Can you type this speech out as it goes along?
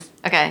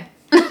Okay.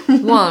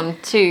 1,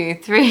 2,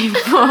 3,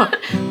 4.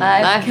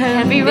 Life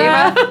can be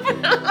rough.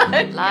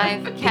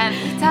 Life can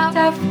be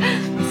tough.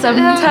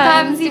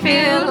 Sometimes you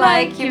feel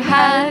like you've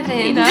had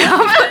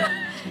enough.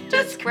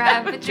 Just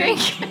grab a drink,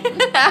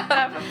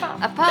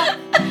 have a puff,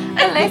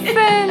 and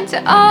listen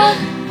to all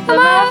the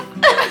muff.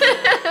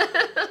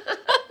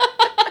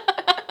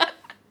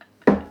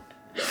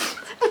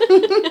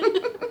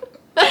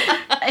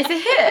 It's a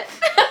hit.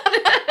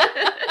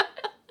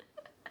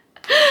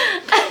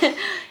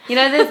 You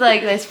know, there's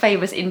like those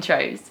famous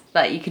intros.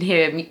 Like you can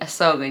hear a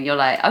song and you're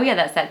like, oh yeah,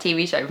 that's that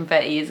TV show from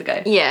 30 years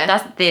ago. Yeah.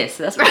 That's this.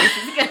 That's what this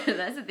is gonna.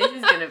 That's what this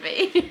is gonna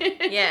be.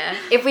 Yeah.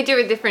 If we do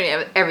it differently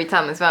every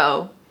time as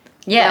well.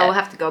 Yeah. We'll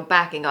have to go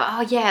back and go,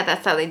 oh yeah,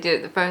 that's how they do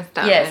it the first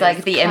time. Yeah, it's And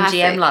like the classic.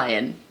 MGM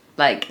lion.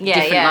 Like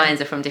different lines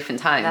are from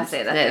different times. That's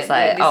it. And That's it's it.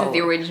 like, This is the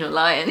original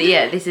lion.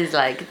 Yeah, this is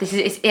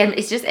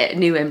it's just a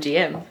new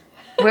MGM.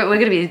 We're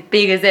gonna be as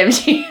big as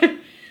MGM.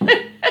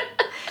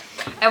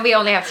 And we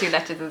only have 2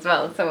 letters as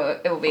well, so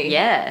it will be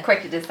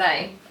quicker to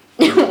say.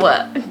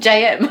 What?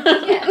 JM.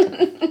 Yeah.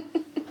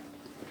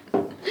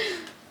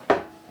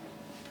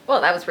 Well,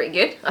 that was pretty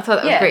good. I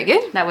thought that was pretty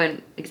good. That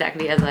went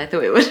exactly as I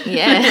thought it would.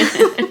 Yeah.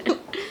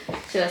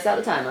 Should I start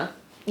the timer?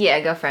 Yeah,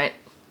 go for it.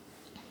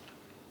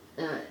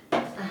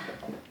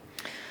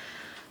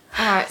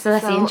 Alright, So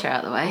that's the intro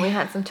out of the way. We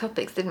had some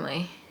topics, didn't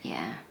we?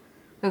 Yeah.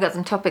 We've got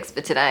some topics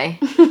for today.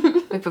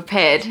 We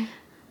prepared.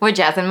 We're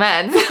Jazz and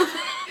Mads.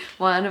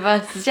 One of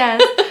us is Jazz,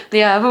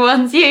 the other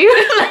one's you.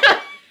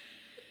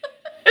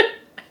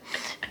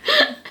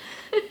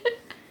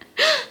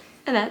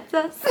 And that's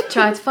us.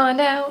 Try to find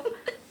out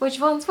which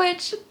one's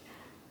which.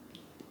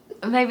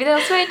 Maybe they'll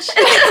switch.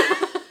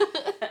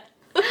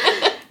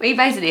 We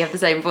basically have the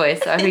same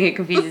voice, so I think it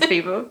confuses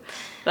people.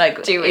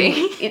 Like, Do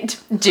we?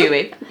 Do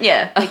we?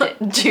 Yeah.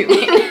 Do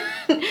we?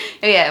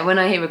 Yeah, when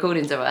I hear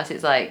recordings of us,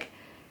 it's like,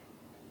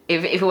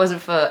 if it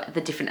wasn't for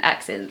the different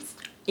accents,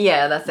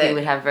 Yeah, that's we it.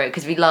 would have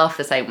because we laugh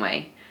the same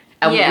way.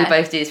 And Yeah. we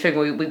both do this thing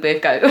where we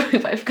both go,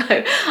 and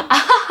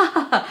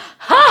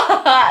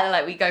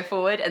like we go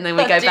forward and then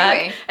we go Do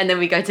back we? and then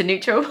we go to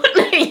neutral.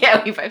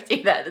 Yeah, we both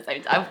do that at the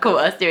same time. I've caught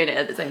us doing it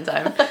at the same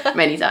time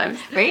many times.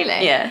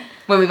 Really? Yeah.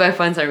 When we both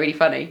find something really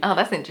funny. Oh,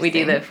 that's interesting. We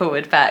do the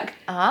forward, back,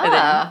 and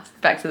Ah. then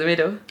back to the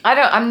middle.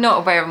 I'm not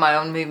aware of my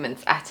own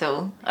movements at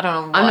all. I don't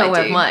know what I'm not I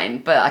aware do. of mine,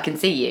 but I can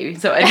see you,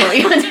 so I know what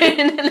you're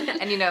doing.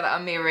 And you know that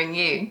I'm mirroring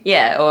you.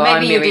 Yeah, or I'm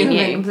Maybe you're doing mirroring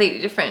something you. completely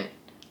different.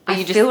 But I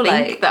you just feel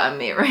think like- that I'm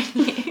mirroring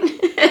you.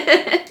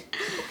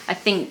 I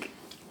think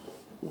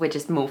we're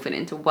just morphing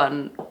into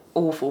one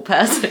awful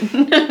person.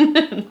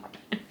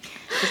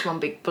 Just one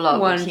big blob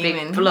One of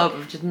human. big blob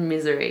of just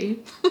misery.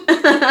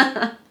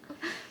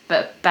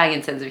 But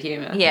banging sense of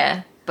humour.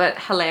 Yeah, but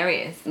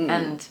hilarious Mm.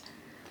 and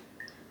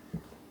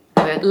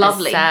We're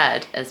lovely. as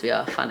sad as we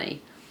are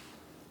funny,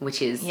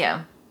 which is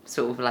yeah.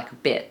 sort of like a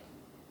bit.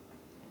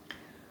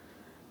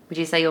 Would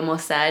you say you're more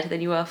sad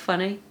than you are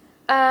funny?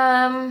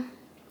 I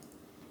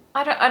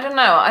don't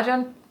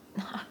know.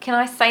 Can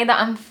I say that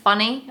I'm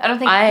funny? I don't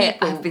think I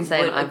people have been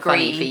saying would I'm agree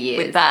funny for years.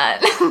 with that.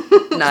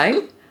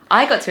 No.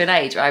 I got to an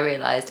age where I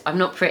realised I'm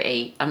not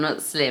pretty, I'm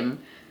not slim,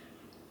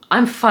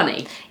 I'm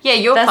funny. Yeah,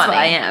 you're That's funny. what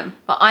I am.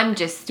 But I'm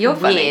just You're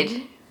weird.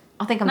 funny.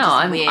 I think I'm No, just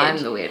I'm weird. I'm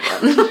the weird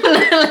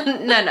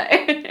one. No.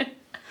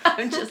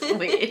 I'm just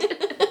weird.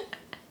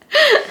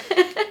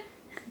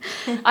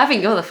 I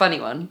think you're the funny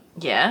one.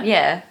 Yeah.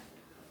 Yeah.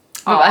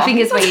 Aw. But I think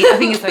it's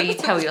where you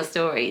tell your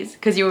stories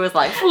because you're always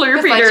like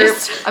Because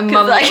floopy I'm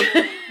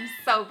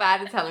so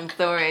bad at telling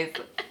stories.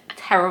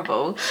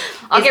 Terrible.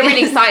 I'll get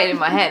really excited in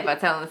my head by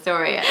telling the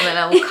story, and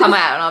then it'll come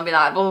out, and I'll be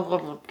like, blah, blah,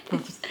 blah, blah.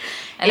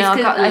 And then I've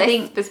 'cause got a I lisp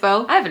think- as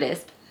well. I have a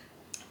lisp.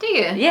 Do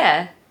you?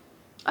 Yeah.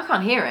 I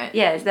can't hear it.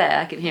 Yeah, it's there.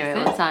 I can hear it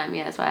all the time.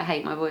 Yeah, that's why I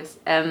hate my voice.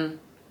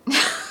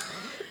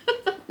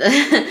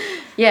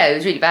 Yeah, it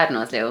was really bad when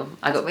I was little.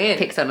 I got weird.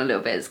 picked on a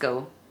little bit at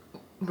school.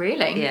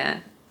 Really? Yeah.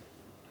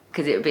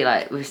 Because it would be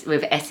like, with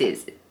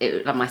S's,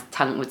 like my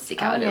tongue would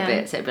stick out a little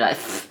bit, so it'd be like,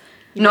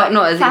 not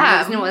as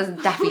Sam. not as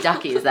Daffy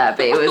Ducky as that,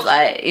 but it was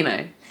like, you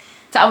know,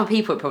 to other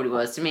people it probably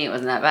was. To me, it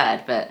wasn't that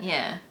bad, but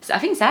Yeah. so I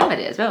think Sam had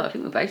it as well. I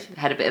think we both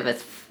had a bit of a.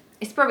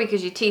 It's probably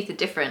because your teeth are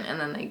different, and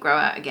then they grow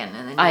out again,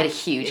 and then I had a you're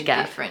huge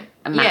gap, different.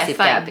 a massive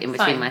Yeah, gap same, in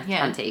between same, my yeah.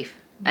 front teeth,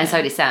 and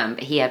so did Sam.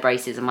 But he had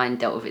braces, and mine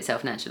dealt with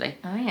itself naturally.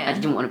 Oh yeah. I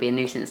didn't want to be a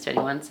nuisance to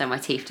anyone, so my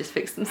teeth just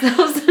fixed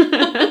themselves.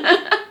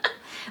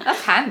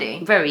 That's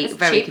handy. Very, It's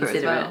very cheaper as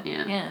considerate, well.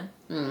 yeah. Yeah.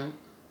 Mm.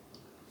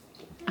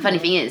 Funny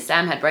thing is,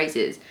 Sam had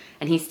braces,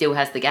 and he still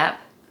has the gap,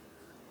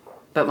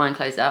 but mine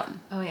closed up.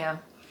 Oh yeah.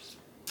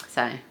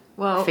 So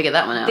Well, figure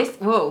that one out.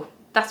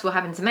 That's what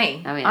happened to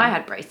me. Oh, yeah. I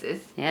had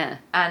braces, Yeah.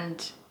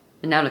 and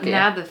And now look at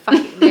now you. the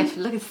fucking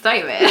look at the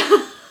state of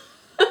it.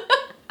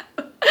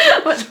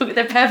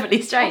 They're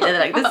perfectly straight. They're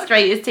like the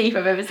straightest teeth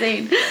I've ever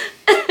seen.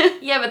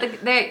 Yeah,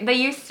 but they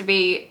used to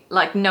be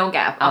like no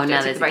gap Oh, after now I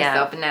took there's the a braces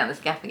gap. off, and now there's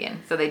gap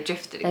again. So they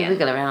drifted They again.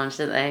 wiggle around,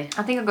 don't they?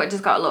 I think I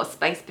just got a lot of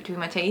space between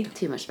my teeth.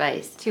 Too much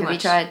space. Too Have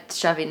much. you tried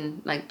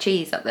shoving like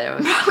cheese up there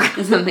or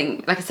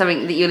something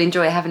that you'll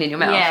enjoy having in your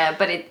mouth? Yeah,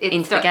 but it Into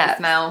the starts gap. to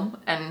smell,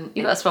 and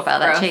You've got to it's swap out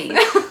that gross. cheese.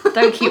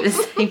 Don't keep the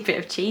same bit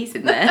of cheese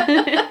in there.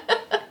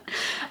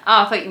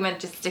 Oh, I thought you meant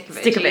just stick a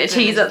bit Stick a bit of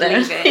cheese up there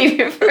and leave it. leave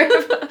it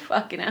forever.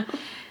 Fucking hell.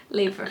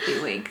 Leave for a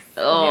few weeks.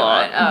 Oh.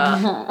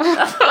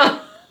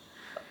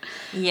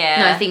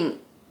 Yeah. No, I think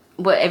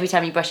every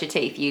time you brush your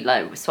teeth, you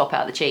like swap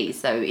out the cheese.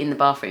 So in the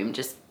bathroom,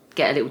 just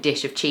get a little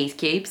dish of cheese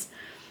cubes,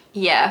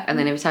 Yeah. and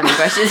then every time you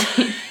brush your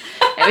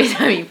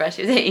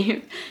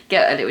teeth,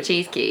 get a little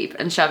cheese cube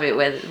and shove it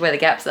where the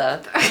gaps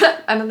are.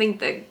 I don't think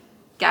the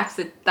gaps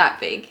are that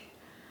big.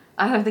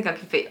 I don't think I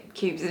can fit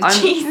cubes of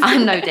cheese.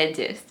 I'm no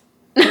dentist.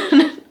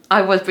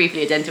 I was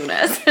briefly a dental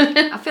nurse.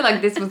 I feel like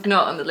this was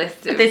not on the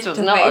list of This was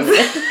not on the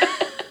topics. list.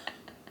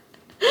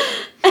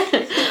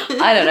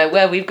 I don't know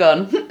where we've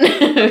gone.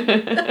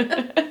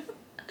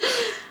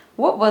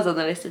 What was on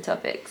the list of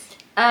topics?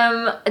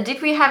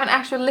 Did we have an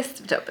actual list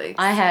of topics?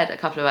 I had a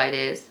couple of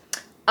ideas.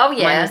 Oh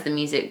yeah, Mine was the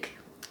music.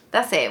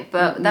 that's it.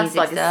 But that's Music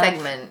like stuff. a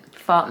segment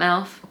Fart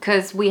mouth.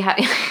 because we had.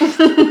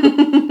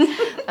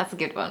 That's a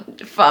good one.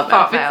 Fart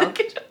Fart mouth. mouth.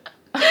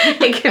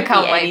 It could I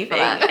can't be wait for anything.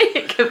 that.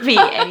 It could be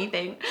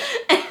anything.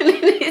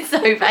 It's so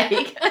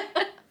vague.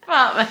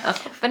 Fart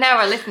mouth. But now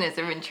our listeners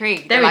are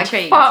intrigued. They're like,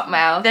 intrigued. Fart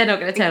mouth. They're not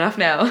going to turn off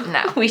now.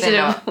 No, we they're should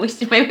have. not. We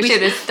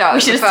should have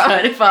started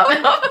started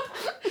fart mouth.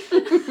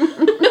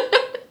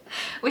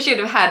 We should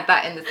have had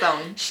that in the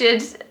song.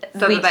 Should So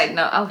that they'd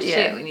know, oh yeah.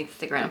 shit, we need to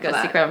stick around We've for got to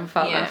that. stick around for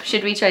fart Yeah. mouth.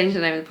 Should we change the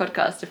name of the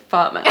podcast to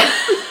Fart Mouth?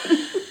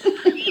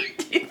 Do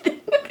you think?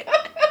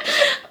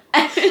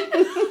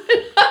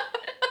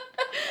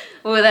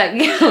 Will that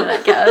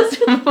get us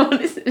more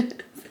listeners?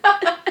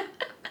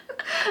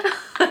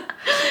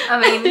 I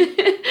mean,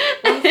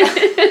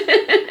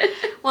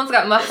 one's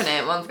got muff in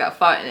it, one's got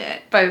fart in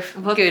it. Both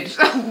good.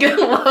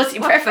 What was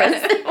your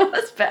preference?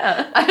 What's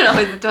better? I don't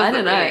know. It I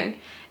don't know. really.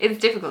 It's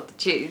difficult to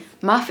choose.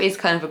 Muff is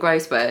kind of a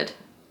gross word,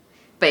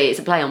 but it's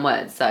a play on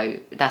words, so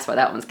that's why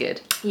that one's good.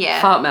 Yeah.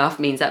 Fart mouth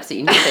means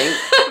absolutely nothing.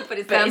 But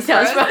it But sounds, it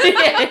sounds gross. funny.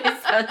 Yeah,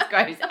 it sounds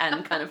gross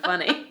and kind of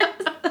funny.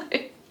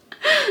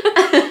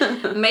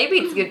 Maybe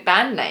it's a good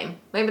band name.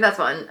 Maybe that's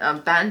what a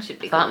band should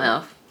be Fart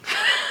called. mouth.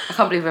 I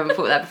can't believe we haven't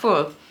thought that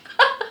before.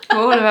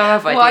 All of our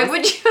other ideas. Why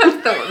would you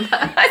have thought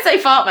that? I say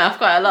fart mouth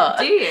quite a lot.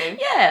 Do you?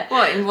 Yeah.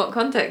 What, in what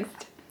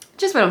context?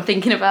 Just when I'm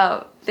thinking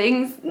about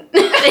things.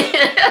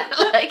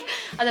 Like,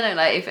 I don't know,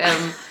 like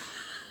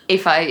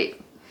if I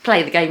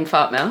play the game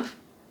fart mouth,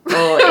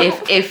 or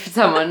if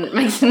someone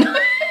makes a noise.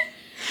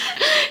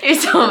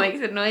 If someone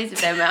makes a noise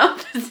with their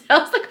mouth that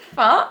sounds like a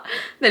fart,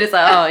 then it's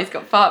like, oh, he's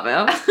got fart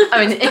mouth.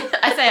 I mean,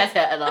 I say it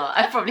a lot.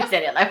 I've probably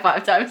said it like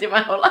 5 times in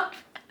my whole life.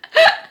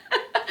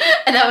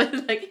 And that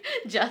was like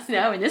just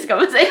now in this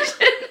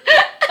conversation.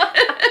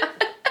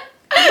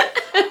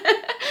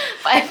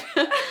 But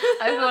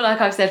I feel like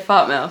I've said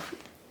fart mouth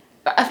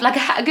like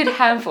a good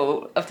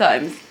handful of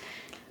times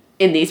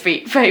in these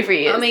 3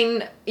 years. I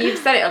mean, you've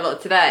said it a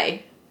lot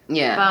today.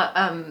 yeah. But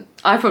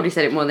I've probably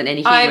said it more than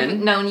any I've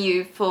human. known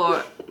you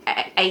for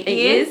 8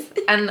 years? years,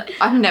 and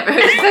I've never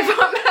heard you say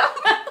fart mouth.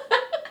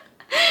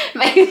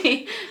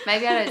 Maybe I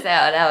don't say it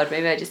out loud.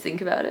 Maybe I just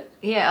think about it.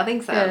 Yeah, I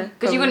think so. Yeah, Because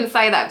probably. you wouldn't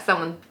say that if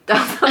someone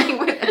does something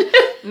with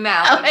a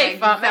mouth. Oh, and hey, makes a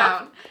fart mouth.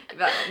 sound. You'd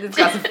be like, this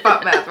guy's a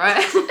fart mouth,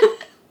 right?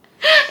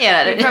 Yeah,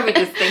 I don't. You probably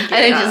just think it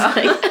I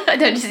don't out. I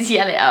don't just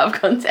yell it out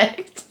of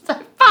context. It's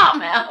like fart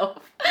mouth,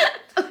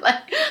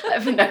 like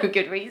for no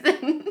good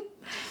reason.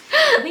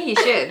 I think you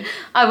should.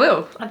 I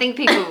will. I think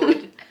people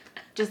would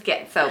just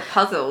get so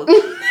puzzled. I'll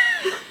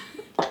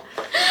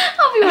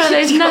be one of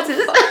those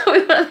nutters. I'll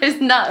be one of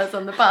those nutters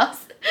on the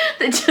bus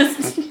that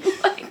just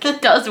like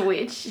does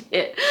weird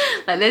shit.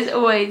 Like there's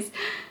always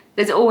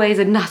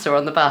a nutter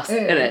on the bus,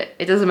 isn't it?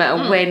 It doesn't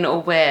matter when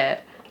or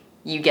where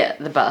you get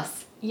the bus.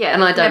 Yeah,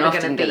 And I don't never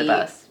often gonna get the be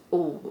bus.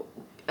 All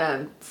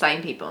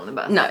sane people on the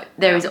bus. No,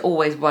 there is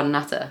always one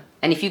nutter,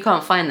 and if you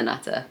can't find the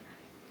nutter,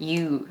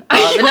 you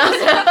are the nutter.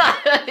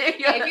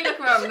 Yeah, if you look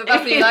around the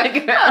bus and you're like,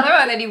 oh, there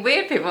aren't any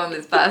weird people on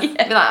this bus.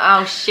 Yeah. Be like,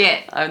 oh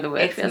shit. I'm the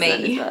worst It's person me.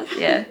 on this bus.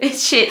 Yeah,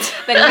 it's shit.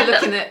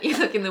 Then you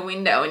look in the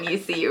window and you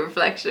see your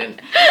reflection,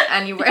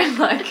 and you're wearing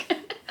like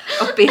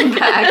a bin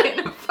bag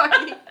and a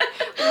fucking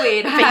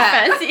weird Big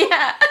hat. fancy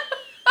hat.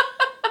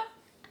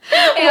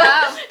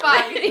 Yeah,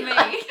 fuck, it's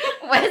me.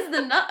 Where's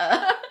the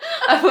nutter?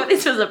 I thought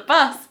this was a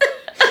bus.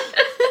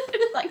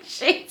 Like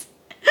shit.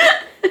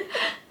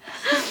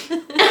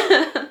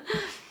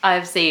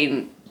 I've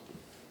seen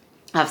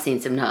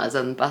some nutters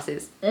on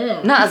buses.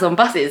 Nutters on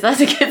buses,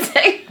 that's a good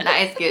thing.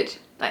 That is good.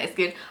 That is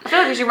good. I feel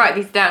like we should write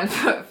these down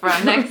for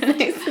our next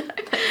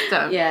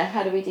time. Yeah,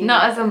 how do we do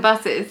Nutters on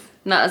buses.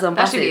 Nutters on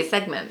That buses. should be a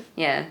segment.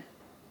 Yeah,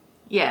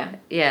 Yeah.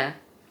 yeah.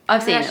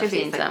 I've That seen should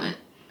be a some. segment.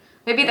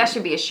 Maybe that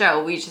should be a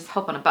show where you just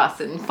hop on a bus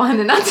and find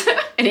a nutter.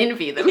 And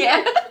interview them.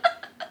 Yeah.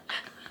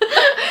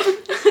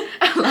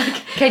 Like,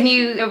 Can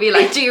you... It'll be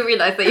like, do you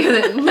realise that you're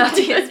the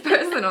nuttiest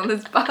person on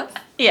this bus?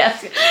 Yeah,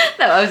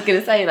 no, I was going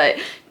to say, like,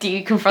 do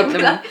you confront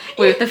them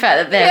with the fact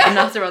that they're a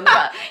nutter on the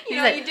bus? You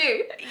know like, what you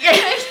do?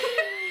 Yeah.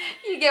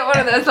 You get one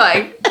of those,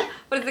 like,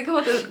 what is it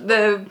called?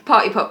 The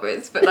party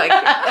poppers, but like,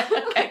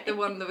 like the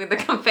one with the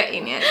confetti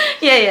in it.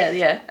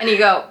 Yeah. And you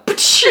go,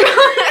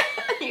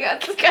 you go,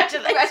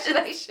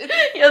 congratulations.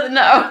 You're the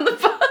nutter on the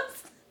bus.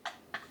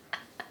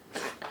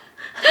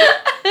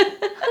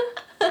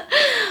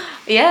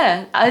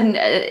 Yeah, and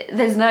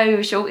there's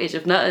no shortage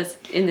of nutters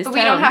in this But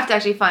town. we don't have to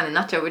actually find a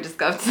nutter, we just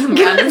go up to some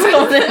random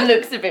Someone person. that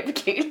looks a bit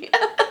peculiar.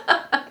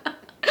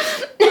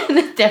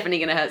 That's definitely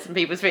going to hurt some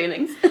people's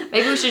feelings.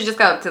 Maybe we should just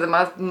go up to the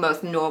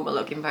most normal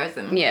looking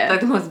person. Yeah. Like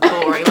the most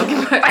boring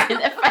looking person. In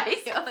their face.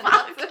 You're the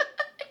nutter.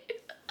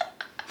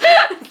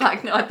 It's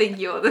like, no, I think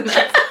you're the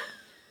nutter.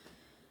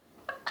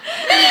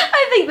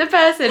 I think the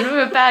person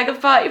with a bag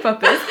of party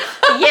poppers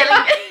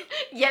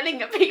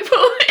yelling at people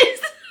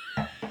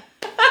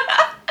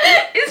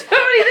is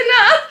probably the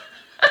nutter.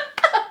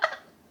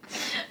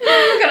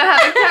 We're gonna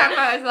have a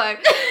camera. It's like,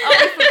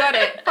 oh, we forgot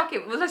it. Fuck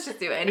it. Well, let's just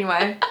do it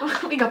anyway.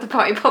 We got the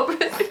party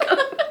poppers.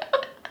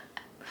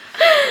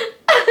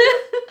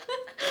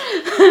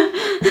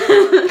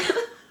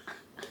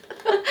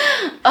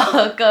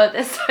 Oh god,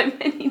 there's so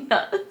many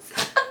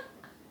nuts.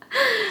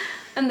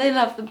 And they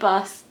love the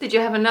bus. Did you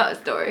have a nutter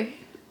story?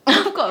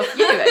 I've got a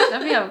few actually. I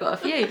think I've got a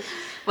few.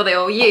 Were they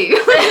all you?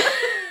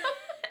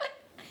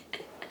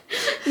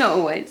 Not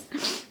always.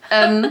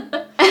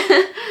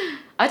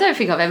 I don't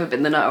think I've ever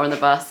been the nutter on the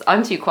bus.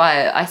 I'm too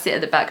quiet. I sit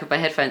at the back with my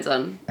headphones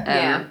on,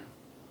 Yeah.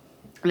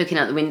 looking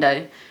out the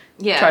window,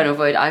 Yeah. trying to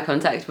avoid eye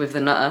contact with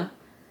the nutter.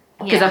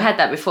 Because Yeah. I've had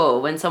that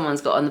before when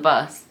someone's got on the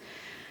bus.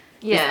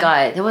 Yeah. This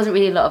guy, there wasn't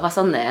really a lot of us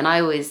on there, and I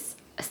always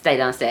stay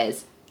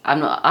downstairs. I'm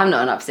not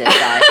an upstairs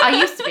guy. I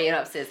used to be an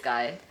upstairs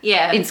guy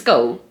Yeah. in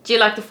school. Do you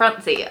like the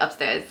front seat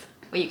upstairs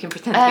where you can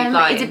pretend to be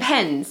flying? It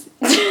depends.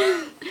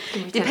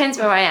 Depends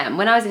where I am.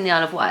 When I was in the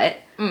Isle of Wight,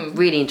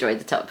 really enjoyed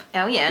the top.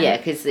 Oh yeah. Yeah,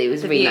 because it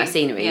was The really view, nice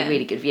scenery, yeah.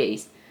 really good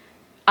views.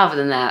 Other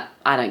than that,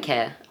 I don't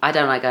care. I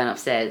don't like going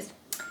upstairs.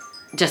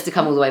 Just to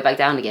come all the way back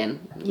down again,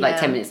 like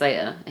Yeah. 10 minutes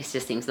later. It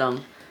just seems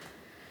long.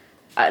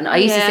 And I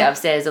used to sit Yeah.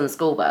 upstairs on the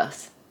school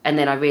bus, and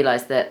then I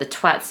realised that the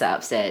twats sat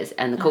upstairs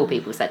and the cool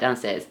people sat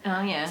downstairs.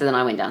 Oh yeah. So then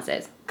I went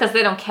downstairs. Because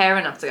they don't care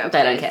enough to go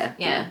They don't upstairs. care,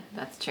 Yeah, yeah.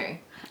 that's true.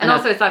 And And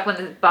also, it's like when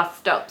the bus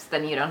stops,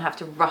 then you don't have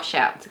to rush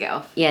out to get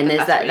off. Yeah, and 'cause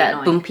there's that's that really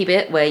annoying. bumpy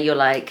bit where you're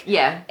like,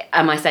 Yeah.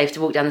 am I safe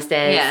to walk down the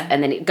stairs? Yeah.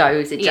 And then it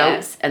goes, it Yeah.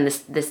 jolts, and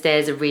the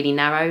stairs are really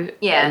narrow.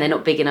 Yeah. And they're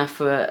not big enough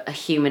for a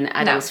human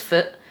adult's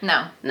foot.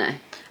 No. No.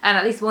 And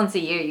at least once a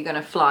year, you're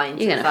gonna fly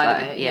into You're the gonna side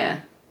fly. of it. Yeah.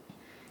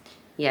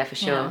 Yeah, for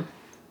sure. Yeah.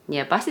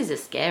 Yeah, buses are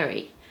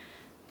scary.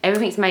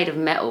 Everything's made of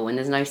metal and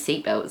there's no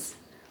seat belts.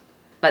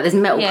 Like there's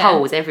metal Yeah.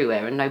 poles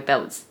everywhere and no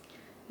belts.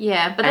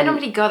 Yeah, but they And- don't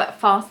really go that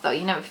fast though.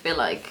 You never feel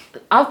like.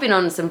 I've been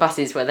on some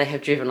buses where they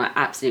have driven like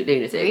absolute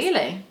lunatics.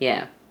 Really?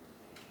 Yeah.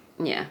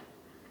 Yeah.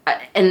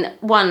 And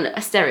one,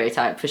 a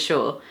stereotype for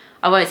sure.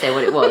 I won't say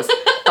what it was,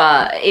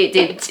 but it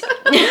did.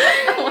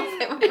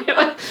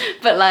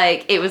 But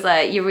like, it was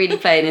like, you're really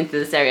playing into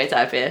the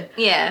stereotype here.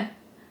 Yeah.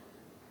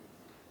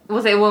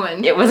 Was it a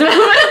woman? It was a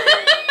woman.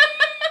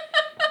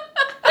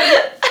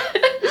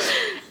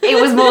 It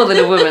was more than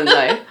a woman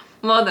though.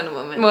 More than a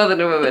woman. More than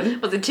a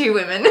woman. Was it two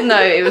women?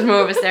 No, it was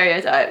more of a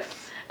stereotype.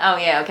 Oh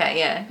yeah. Okay.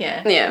 Yeah.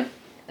 Yeah. Yeah.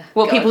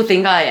 What Gosh. people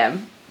think I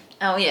am.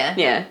 Oh yeah.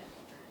 Yeah.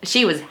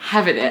 She was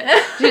having it.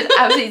 She was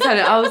absolutely telling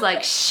it. I was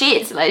like,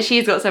 shit, like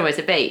she's got somewhere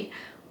to be.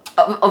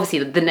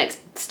 Obviously the next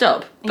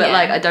stop. But Yeah.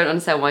 like I don't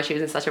understand why she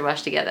was in such a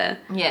rush to get there.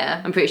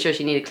 Yeah. I'm pretty sure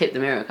she needed to clip the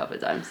mirror a couple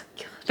of times.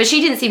 But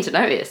she didn't seem to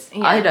notice.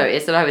 Yeah. I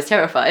noticed and I was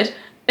terrified.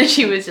 And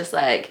she was just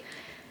like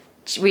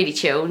really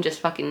chill and just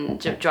fucking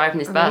driving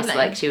this bus Really?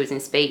 like she was in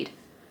speed.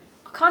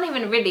 I can't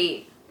even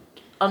really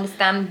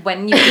understand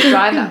when you can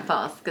drive that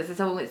fast because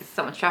there's always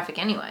so much traffic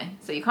anyway.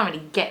 So you can't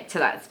really get to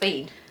that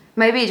speed.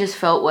 Maybe it just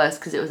felt worse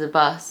because it was a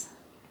bus.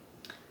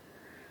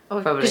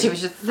 Or Probably. because she was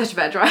just such a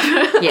bad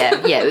driver. Yeah,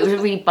 it was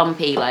really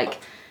bumpy, like,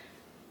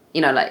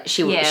 you know, like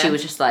she Yeah.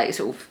 was just like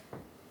sort of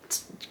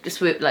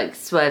like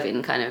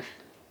swerving kind of.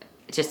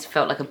 It just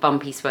felt like a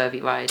bumpy,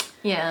 swervy ride.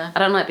 Yeah. I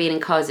don't like being in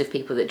cars with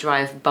people that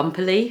drive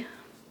bumpily.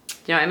 Do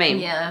you know what I mean?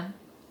 Yeah.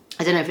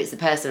 I don't know if it's the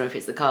person or if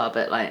it's the car,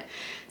 but like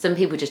some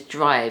people just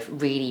drive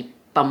really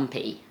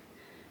bumpy.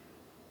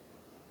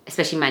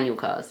 Especially manual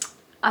cars.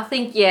 I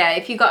think, yeah,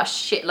 if you got a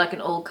shit like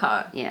an old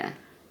car Yeah.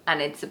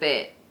 and it's a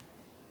bit,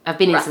 I've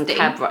been in Rusty.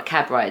 some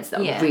cab rides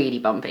that Yeah. are really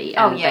bumpy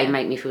Oh, and yeah. they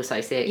make me feel so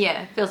sick.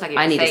 yeah, feels like you're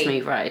I need a safe.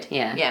 smooth ride,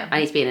 yeah. Yeah. I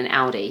need to be in an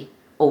Audi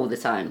all the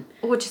time.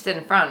 Or just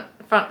in front.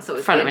 Front's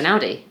always Front of good. an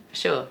Audi, for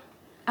sure.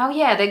 Oh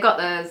yeah, they got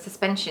the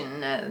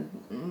suspension,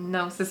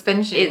 no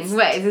suspension. It's-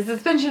 Wait, is it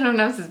suspension or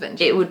no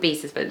suspension? It would be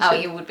suspension. Oh,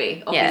 you would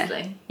be,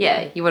 obviously.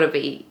 Yeah, you want to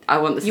be. I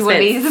want the suspense. You want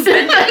to be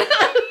suspended.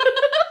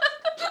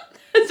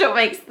 That's what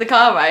makes the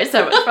car ride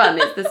so much fun.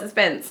 It's the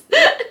suspense.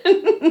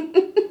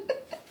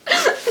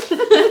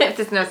 If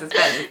there's no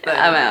suspense, then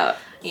I'm out.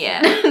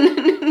 yeah.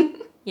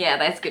 Yeah,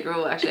 that's a good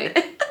rule actually.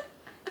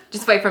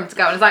 Just wait for him to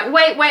go. And it's like,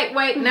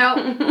 wait, no.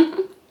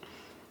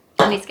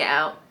 I need to get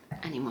out.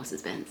 I need more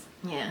suspense.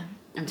 Yeah.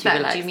 I'm too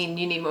relaxed. Do you mean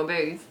you need more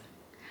booze?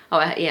 Oh,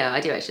 yeah, I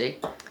do actually.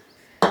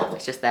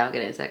 It's just there. I'll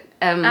get it in a sec.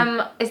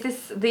 Is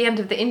this the end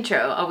of the intro?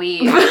 Are we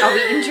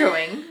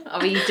introing?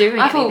 Are we doing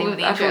anything with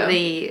the intro? I thought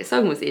the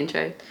song was the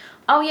intro.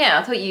 Oh yeah,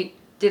 I thought you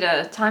did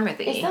a timer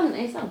thingy.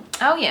 It's done.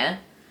 Oh yeah.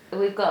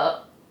 We've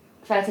got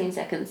 13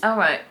 seconds. All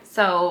right.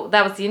 So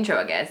that was the intro,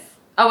 I guess.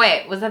 Oh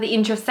wait, was that the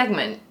intro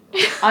segment?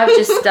 I've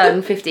just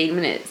done 15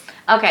 minutes.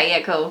 Okay,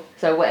 yeah, cool.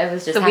 So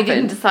whatever's just so happened. we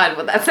didn't decide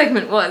what that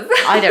segment was.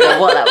 I don't know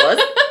what that was.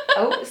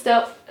 Oh,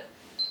 stop.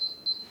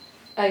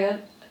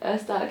 Hang on.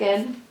 Start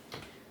again.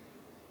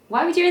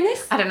 Why are we doing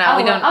this? I don't know.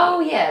 We don't. Oh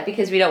yeah,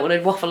 because we don't want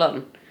to waffle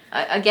on.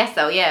 I guess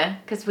so. Yeah,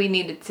 because we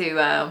needed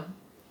to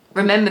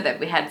remember that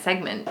we had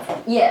segments.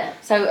 Yeah.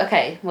 So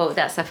okay, well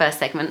that's the first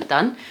segment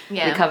done.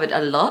 Yeah. We covered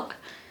a lot.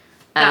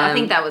 I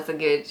think that was a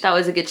good. That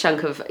was a good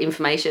chunk of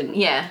information.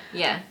 Yeah.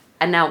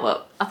 And now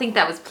what? I think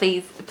that was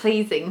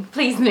pleasing.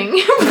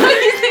 Pleasing.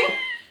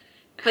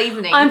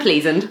 I'm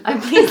pleasant.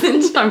 I'm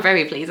pleasant. I'm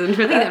very pleasant. I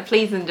think that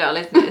pleasing to our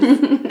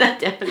listeners. That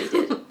definitely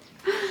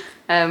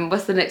did.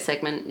 What's the next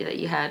segment that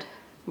you had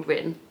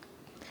written?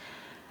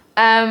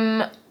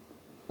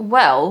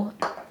 Well,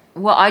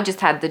 I just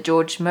had the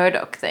George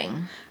Murdoch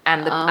thing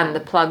and the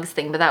plugs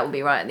thing, but that will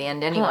be right at the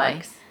end anyway.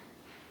 Plugs?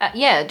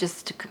 Yeah,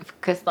 just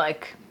because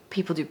like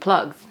people do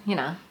plugs, you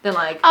know, they're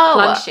like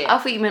plug shit. I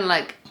thought you meant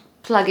like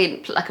plug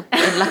in like a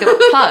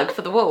plug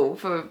for the wall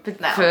for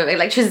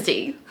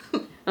electricity.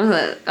 I was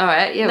like, all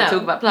right, yeah, we'll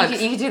talk about plugs.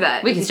 You can do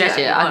that. We can stretch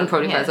it. I can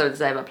probably find something to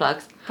say about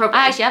plugs. Probably.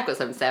 I actually have got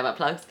something to say about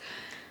plugs.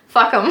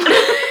 Fuck them.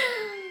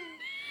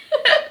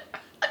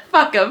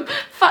 Fuck them.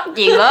 Fuck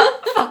you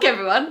lot. Fuck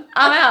everyone.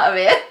 I'm out of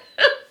here.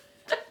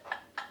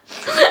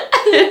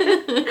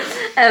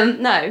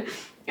 No.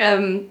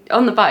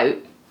 On the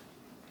boat,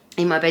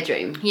 in my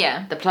bedroom,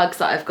 Yeah. the plugs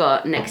that I've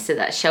got next to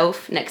that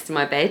shelf, next to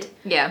my bed,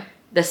 Yeah.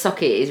 the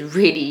socket is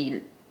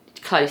really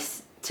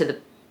close to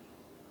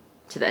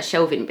that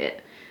shelving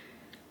bit.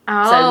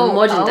 So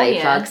modern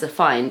day plugs are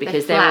fine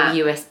because they're all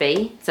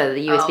USB. So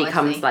the USB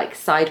comes like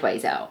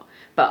sideways out.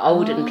 But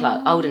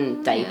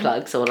olden day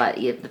plugs, or like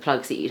the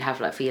plugs that you'd have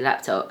like for your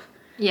laptop,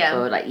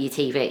 or like your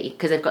TV,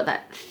 because they've got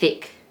that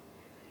thick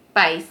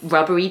base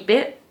rubbery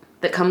bit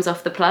that comes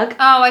off the plug.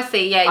 Oh, I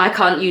see. Yeah. I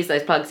can't use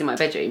those plugs in my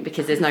bedroom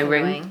because there's no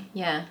room.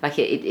 Yeah. Like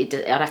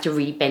I'd have to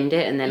really bend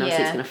it, and then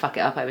obviously it's Yeah. gonna fuck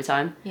it up over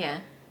time. Yeah.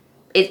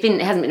 It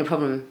hasn't been a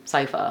problem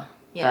so far.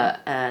 Yeah.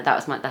 But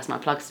that's my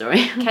plug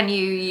story. Can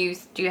you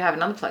use? Do you have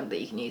another plug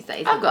that you can use? That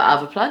isn't I've got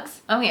other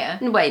plugs. Oh yeah.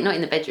 Wait, not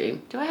in the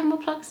bedroom. Do I have more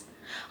plugs?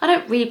 I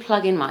don't really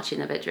plug in much in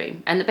the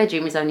bedroom, and the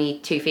bedroom is only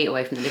 2 feet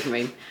away from the living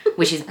room,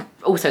 which is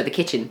also the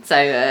kitchen. So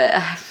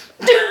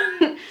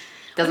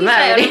doesn't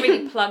matter. I don't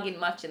really plug in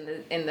much in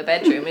the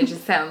bedroom. It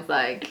just sounds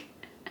like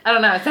I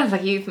don't know. It sounds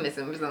like a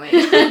euphemism or something.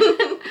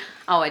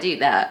 Oh, I do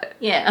that.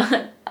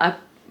 Yeah.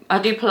 I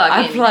do plug.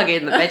 I plug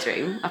in the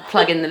bedroom. I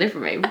plug in the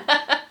living room.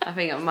 I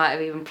think I might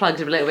have even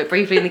plugged a little bit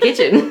briefly in the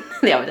kitchen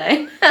the other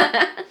day.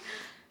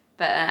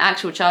 But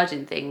actual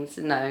charging things,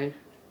 no,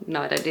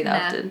 I don't do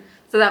that often.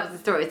 So that was the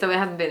story. So it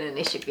hasn't been an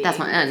issue for you. That's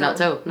not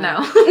at all.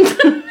 No.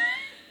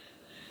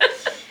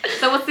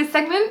 So what's this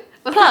segment?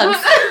 What's plugs.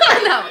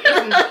 No, it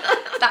isn't.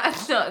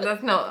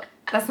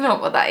 That's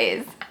not what that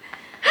is.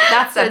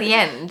 That's at the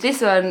end.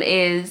 This one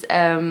is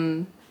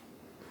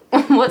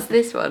what's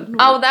this one?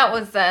 Oh, that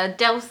was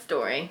Dell's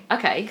story.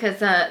 Okay.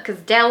 Because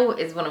Dell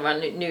is one of our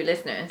new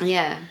listeners.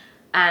 Yeah.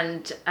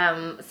 And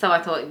so I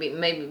thought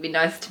maybe it'd be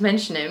nice to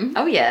mention him.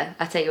 Oh yeah.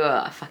 I tell you what,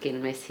 I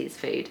fucking miss his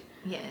food.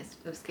 Yes,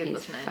 it was good, His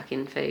wasn't it?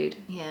 fucking food.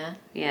 Yeah.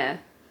 Yeah.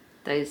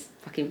 Those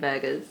fucking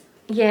burgers.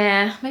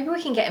 Yeah, maybe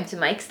we can get him to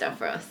make stuff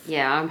for us.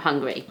 Yeah, I'm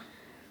hungry.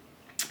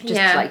 Just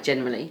like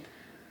generally.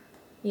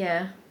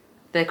 Yeah.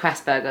 The Crass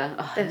Burger.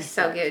 Oh, They're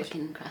so good.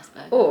 Fucking Crass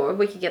Burger. Or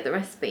we could get the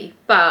recipe.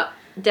 But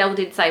Dell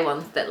did say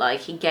once that like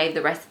he gave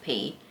the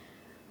recipe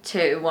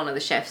to one of the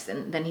chefs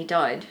and then he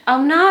died.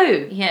 Oh no!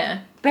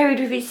 Yeah. Buried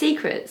with his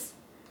secrets.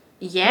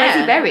 Yeah. Where's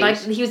he buried? Like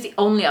he was the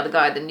only other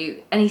guy that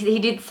knew, and he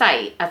did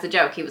say as a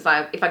joke, he was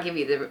like, if I give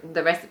you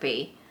the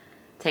recipe,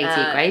 take it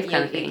to your grave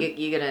kind of thing.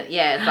 You're gonna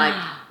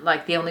it's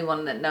like the only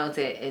one that knows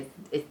it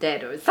is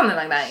dead or something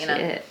like that. You know.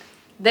 Shit.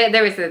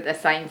 There is a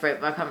saying for it,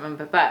 but I can't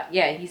remember. But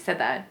yeah, he said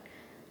that,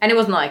 and it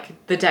wasn't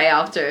like the day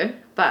after,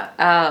 but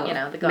you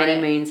know the guy.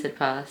 Many moons had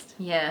passed.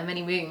 Yeah,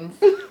 many moons.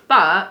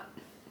 But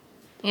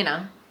you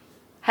know.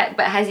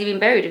 But has he been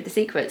buried with the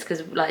secrets?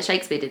 Because like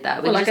Shakespeare did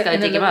that. We Well, just go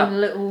dig him up. A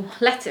little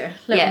letter,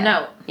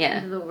 note,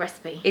 yeah, a little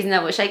recipe. Isn't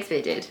that what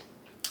Shakespeare did?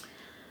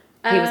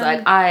 He was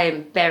like,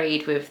 I'm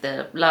buried with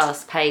the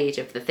last page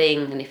of the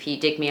thing, and if you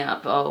dig me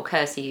up, I'll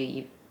curse you,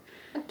 you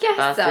I guess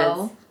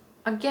bastards. so.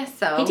 I guess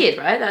so. He did,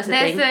 right? That's the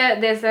thing.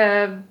 There's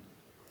a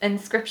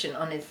inscription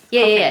on his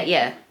Yeah. It's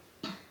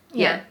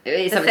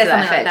It something to says that something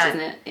like effect, that.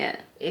 isn't it? Yeah.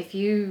 If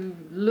you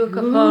look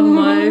upon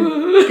my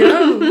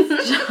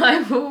ghost,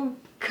 I will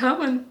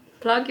come and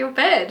plug your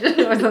bed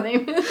or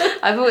something.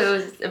 I thought it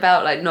was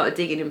about like not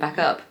digging him back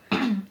up.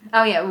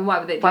 Oh yeah, well, why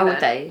would they do that? Why would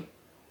they?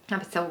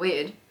 That'd be so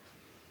weird.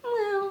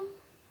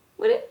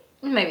 Would it?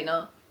 Maybe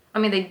not. I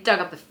mean, they dug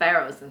up the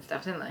pharaohs and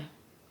stuff, didn't they?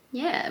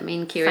 Yeah, I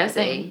mean,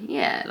 curiosity.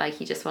 Yeah, like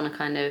you just want to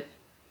kind of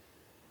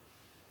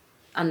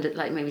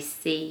maybe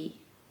see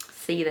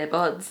their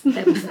bods,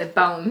 Their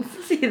bones.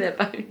 see their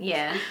bones.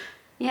 Yeah.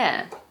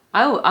 Yeah,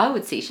 I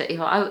would see shit.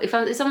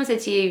 If someone said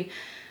to you, Do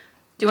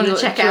you want to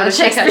check out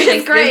Shakespeare's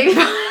Shakespeare's grave?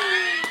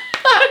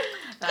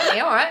 That'd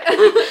be alright.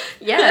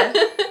 Yeah,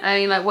 I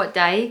mean, like what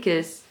day?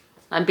 Because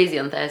I'm busy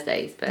on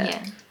Thursdays, but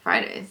Yeah.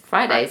 Fridays.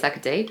 Fridays I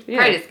could do. Yeah.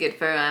 Friday's good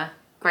for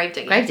grave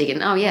digging. Grave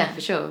digging. Oh yeah, for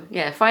sure.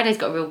 Yeah, Friday's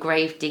got a real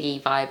grave diggy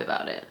vibe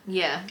about it.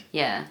 Yeah.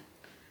 Yeah.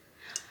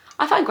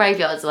 I find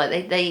graveyards like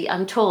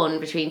I'm torn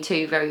between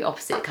two very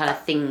opposite kind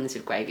of things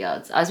with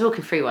graveyards. I was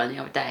walking through one the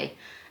other day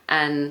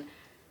and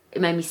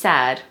it made me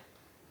sad.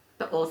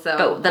 But also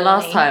But the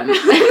last time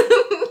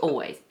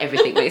always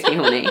everything makes me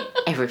horny.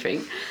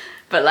 Everything.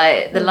 But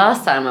like the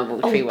last time I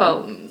walked through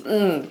bones.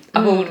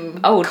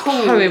 one. Old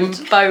poem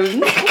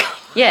bone.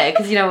 Yeah,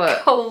 because you know what?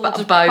 Cold a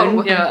bone. poem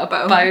You know, a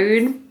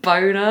bone.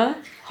 boner.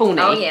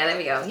 Horny. Oh yeah, there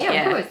we go. Yeah,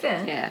 Yeah. of course,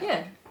 yeah. Yeah.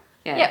 Yeah.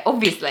 Yeah. Yeah,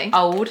 obviously.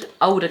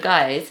 Older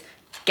guys.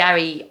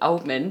 Gary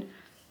Oldman.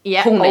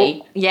 Yeah.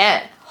 Horny.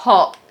 Yeah.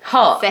 Hot.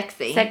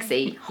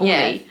 Sexy.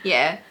 Horny.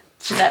 Yeah.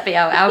 Should that be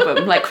our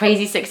album? Like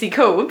Crazy Sexy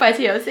Cool by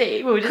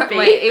TLC? We'll just be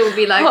Wait, it would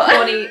be like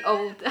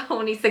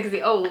horny,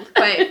 sexy, old.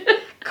 Wait,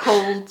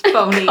 cold,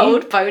 bony.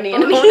 Cold, bony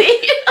and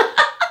horny.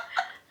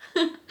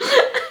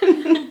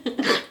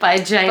 By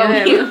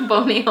J.O.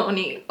 Bony,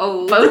 horny,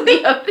 old.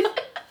 Bony.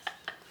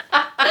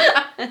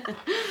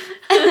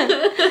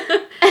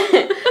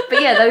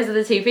 But yeah, those are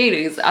the two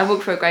feelings. I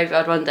walk through a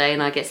graveyard one day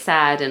and I get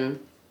sad and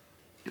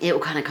it all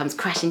kind of comes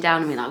crashing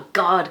down on me like, oh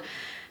God,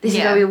 this is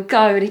where we all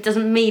go and it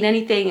doesn't mean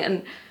anything.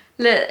 And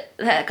look,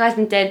 that guy's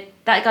been dead.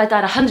 That guy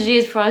died 100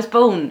 years before I was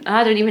born.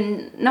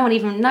 And no one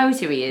even knows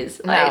who he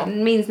is. Like, No. it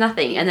means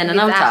nothing. And then It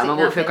means another time I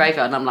absolutely walk through a nothing.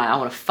 graveyard and I'm like, I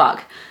want to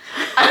fuck.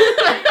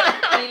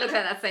 And you look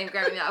at that same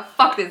grave and you're like,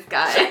 fuck this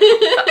guy.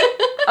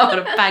 I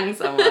want to bang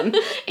someone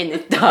in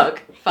this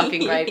dark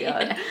fucking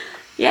graveyard.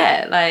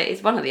 Yeah, like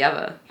it's one or the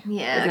other.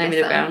 Yeah, There's I no guess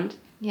middle so. ground.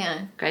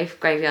 Yeah,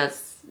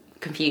 Graveyards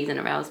confuse and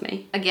arouse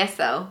me. I guess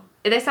so.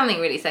 There's something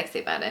really sexy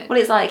about it. Well,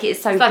 it's like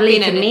it's so It's like bleak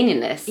being and in it.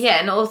 meaningless. Yeah,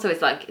 and also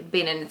it's like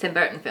being in a Tim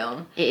Burton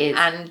film. It is.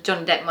 And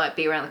Johnny Depp might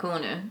be around the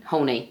corner.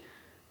 Horny.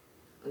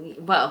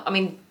 Well, I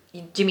mean,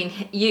 do you mean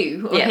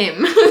you or Yeah.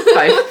 him?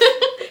 Both.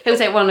 He'll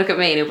take one look at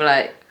me and he'll be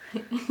like,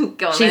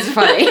 Go on she's then.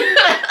 funny.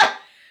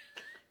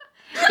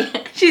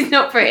 She's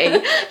not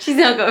pretty. She's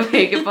not got a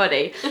very good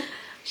body.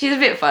 She's a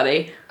bit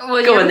funny. Well, Go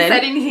you on haven't then.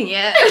 said anything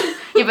yet.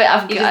 Yeah, but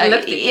I've You just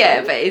looked at yeah,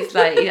 you. but it's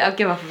like I've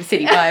given off a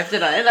silly vibe,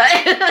 don't I?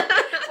 Like,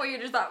 Or you're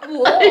just like,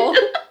 whoa.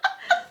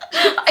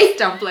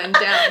 Stumbling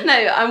down. no,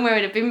 I'm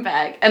wearing a bin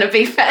bag and a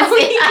big fancy.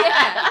 Oh,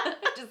 yeah.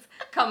 Just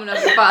coming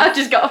off the I bus.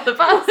 just got off the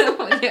bus.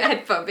 With your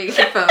headphone, big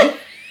headphone.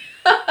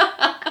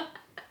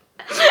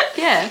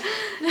 Yeah.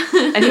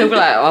 And he'll be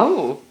like,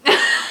 oh.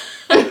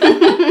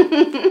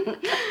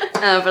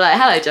 And I'll be like,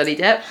 hello, Johnny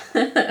Depp.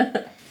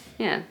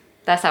 Yeah,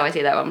 that's how I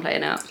see that one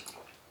playing out.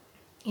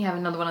 You have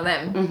another one of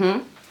them. Mm-hmm.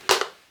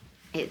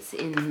 It's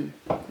in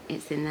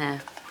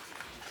there.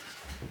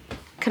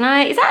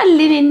 Is that a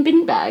linen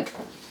bin bag?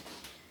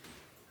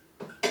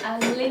 A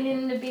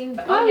linen bin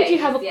bag. Why would you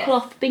have a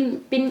cloth bing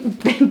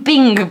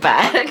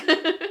bag?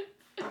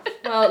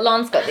 Well,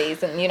 Lance got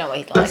these, and you know what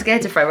he's I'm like.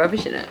 scared to throw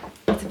rubbish in it.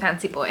 He's a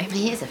fancy boy.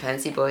 He is a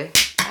fancy boy.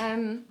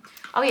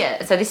 Oh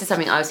yeah, so this is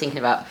something I was thinking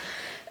about.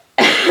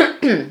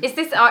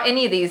 Are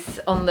any of these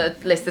on the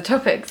list of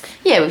topics?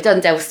 Yeah, we've done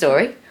Del's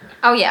story.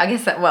 Oh yeah, I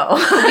guess that. Well,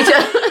 I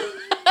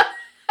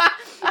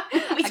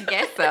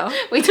guess so.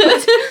 We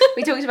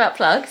talked about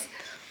plugs.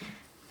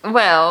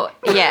 Well,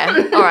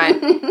 yeah. All right.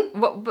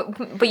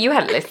 But you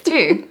had a list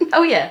too.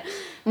 Oh yeah,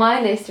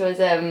 my list was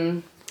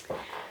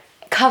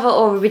cover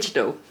or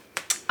original.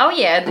 Oh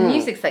yeah, the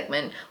music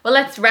segment. Well,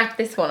 let's wrap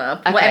this one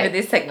up. Okay. Whatever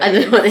this segment I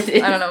don't know what this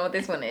is. I don't know what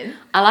this one is.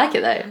 I like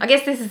it though. I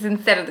guess this is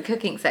instead of the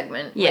cooking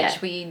segment, Yeah. which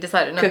we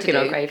decided not Cooking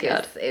to or do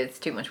graveyard. because it's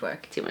too much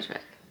work. Too much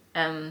work.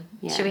 Yeah.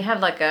 Yeah. Should we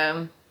have like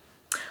I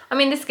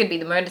mean, this could be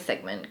the murder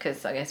segment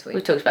because I guess we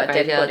talked about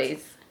dead graveyards.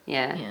 bodies.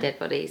 Yeah, Yeah. dead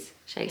bodies.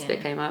 Shakespeare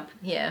Yeah. came up.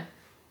 Yeah.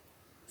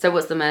 So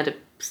what's the murder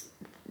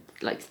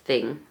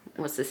thing?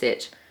 What's the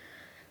sitch?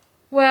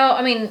 Well,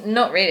 I mean,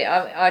 not really.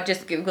 I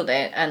just googled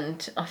it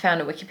and I found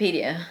a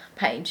Wikipedia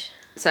page.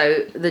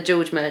 So the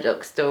George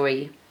Murdoch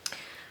story.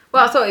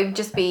 Well, I thought it would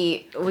just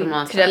be we From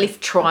last could at time.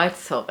 least try to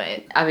solve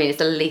it. I mean, it's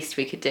the least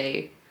we could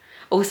do.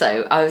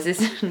 Also, I was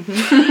just...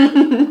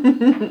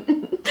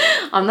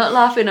 I'm not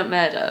laughing at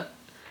murder.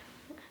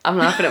 I'm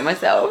laughing at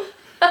myself.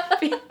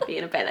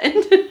 Being a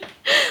bellend.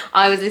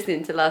 I was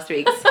listening to last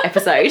week's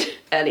episode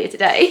earlier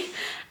today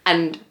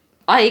and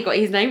I got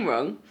his name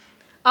wrong.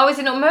 Oh, is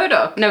it not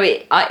Murdoch? No,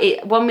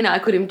 1 minute I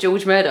called him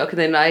George Murdoch and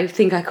then I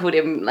think I called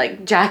him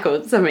like Jack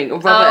or something or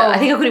Robert. Oh. I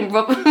think I called him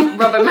Robert.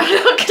 Robert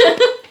Murdoch.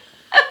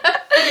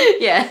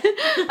 Yeah.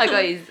 I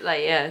got his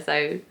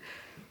so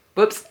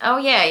whoops. Oh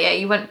yeah,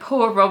 you went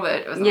poor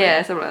Robert or something.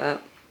 Yeah, something like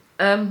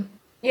that.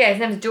 Yeah, his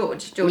name's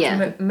George. George.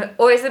 Yeah.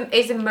 Or is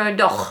it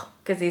Murdoch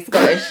because he's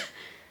Scottish?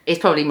 It's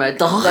probably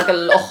Murdoch. Like a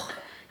loch.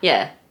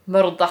 Yeah.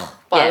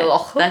 Murdoch by Yeah,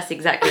 loch. that's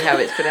exactly how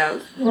it's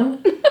pronounced.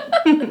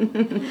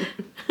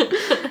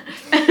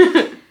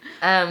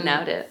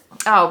 Nailed it.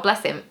 Oh,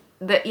 bless him.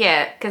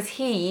 Because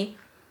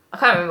I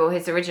can't remember what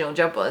his original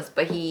job was,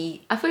 but I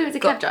thought he was a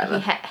cab driver.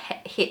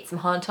 He hit some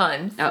hard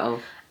times.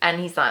 Uh-oh. And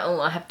he's like,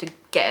 I have to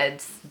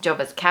get a job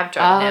as a cab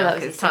driver now that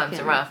was because his times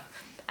second. are rough.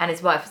 And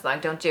his wife was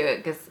like, don't do it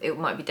because it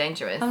might be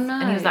dangerous. Oh, no.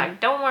 And he was like,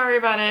 don't worry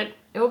about it.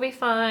 It will be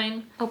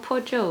fine. Oh, poor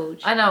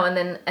George. I know, and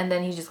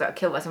then he just got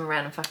killed by some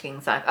random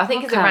fucking psycho. I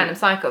think it's a Okay. random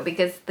psycho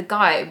because the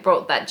guy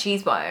brought that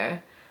cheese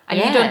wire. And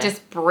you Yeah. don't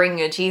just bring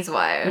a cheese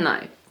wire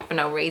No. for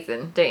no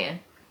reason, do you?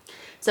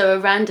 So a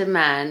random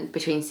man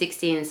between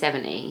 60 and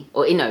 70,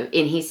 or,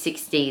 in his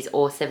 60s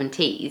or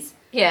 70s,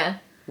 Yeah.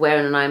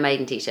 wearing an Iron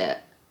Maiden t-shirt,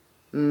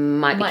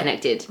 might be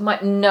connected.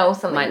 Might know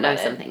something Might know about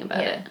it. something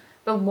about it.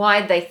 But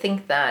why they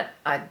think that,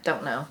 I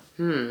don't know.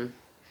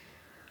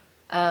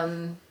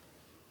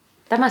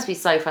 That must be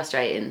so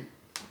frustrating.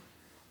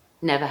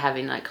 Never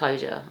having,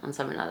 closure on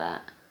something like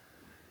that.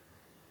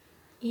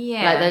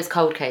 Yeah. Like those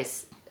cold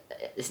case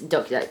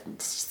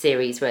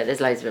series where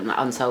there's loads of them, like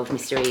Unsolved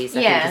Mysteries. I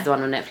think Yeah. is the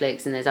one on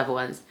Netflix, and there's other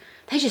ones.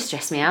 They just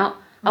stress me out.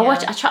 Yeah.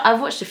 I've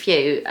watched a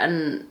few,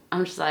 and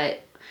I'm just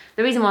like,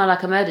 the reason why I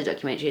like a murder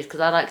documentary is because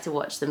I like to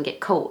watch them get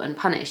caught and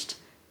punished,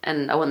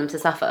 and I want them to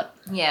suffer.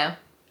 Yeah.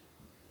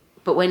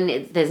 But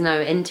when there's no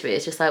end to it,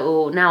 it's just like,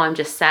 well, now I'm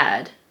just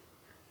sad,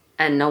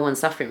 and no one's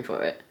suffering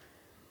for it.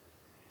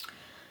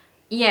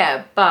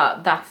 Yeah,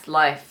 but that's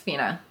life,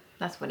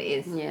 That's what it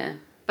is. Yeah,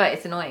 But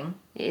it's annoying.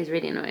 it is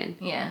really annoying.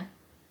 Yeah.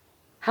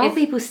 How are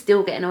people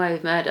still getting away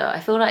with murder? I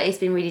feel like it's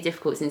been really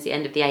difficult since the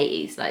end of the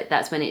 80s. Like,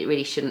 that's when it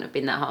really shouldn't have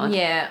been that hard.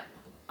 Yeah.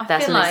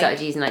 That's when they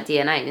started using,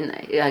 DNA, didn't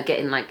they?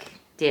 Getting,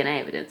 DNA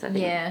evidence, I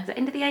think. Yeah. Was it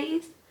end of the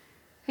 80s?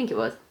 I think it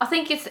was. I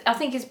think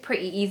it's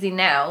pretty easy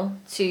now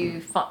to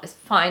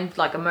find,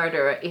 a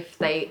murderer if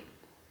they...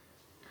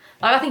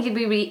 I think it'd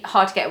be really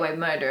hard to get away with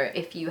murder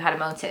if you had a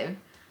motive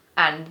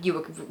and you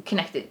were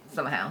connected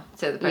somehow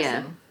to the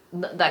person.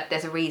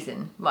 There's a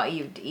reason why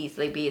you'd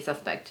easily be a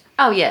suspect.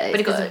 Oh, yeah. But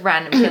if it's a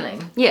random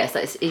killing... Yes,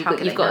 you've How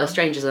can got they know? a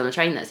strangers on a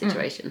train, that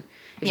situation.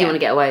 If you Yeah. want to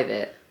get away with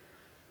it,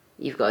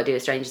 you've got to do a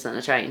strangers on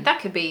a train.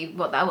 That could be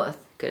what that was.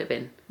 Could have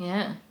been.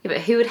 Yeah. Yeah,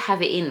 but who would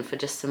have it in for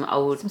just some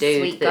old dude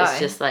sweet that's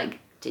guy.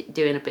 just,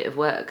 doing a bit of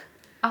work?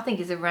 I think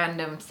it's a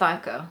random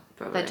psycho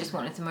Probably. that just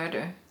wanted to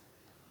murder.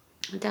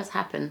 It does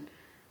happen.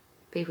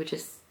 People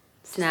just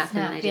snap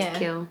and they yeah. just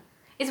kill.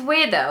 It's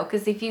weird though,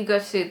 because if you go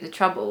through the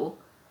trouble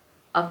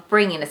of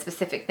bringing a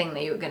specific thing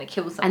that you were going to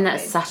kill someone And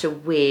that's with, such a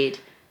weird...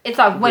 it's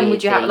like, when weird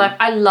would you have... thing.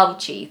 I love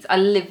cheese. I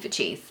live for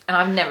cheese. And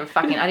I've never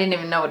I didn't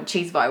even know what a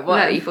cheese bar was.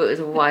 No, you thought it was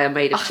a wire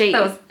made of cheese.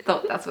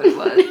 thought that's what it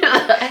was.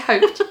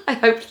 I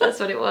hoped that's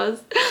what it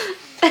was.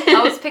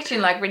 I was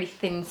picturing really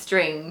thin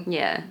string.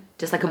 Yeah,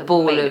 just like a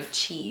ball made of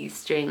cheese.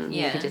 string.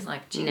 Yeah, You could just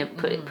cheese.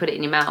 put it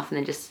in your mouth and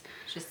then just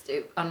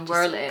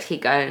Unwhirl it.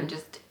 keep going. And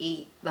just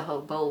eat the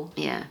whole bowl.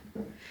 Yeah.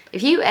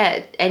 If you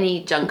ate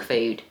any junk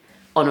food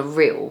on a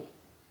reel,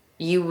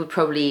 you would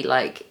probably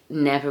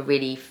never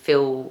really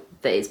feel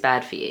that it's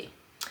bad for you. Do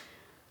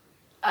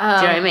you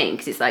know what I mean?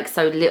 Because it's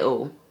so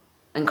little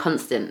and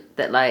constant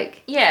that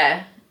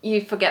Yeah.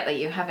 You forget that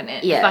you're having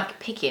it. Yeah. It's like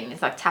picking.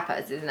 It's like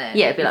tapas, isn't it?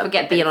 yeah, it'd be You like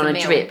forget that being it's on a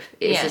meal. drip.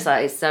 It's Yeah. just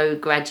it's so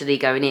gradually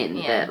going in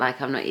Yeah.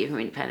 that I'm not even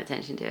really paying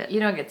attention to it. You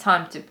don't get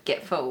time to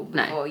get full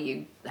No. before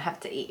you have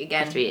to eat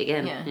again. Have to eat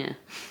again. Yeah. Yeah.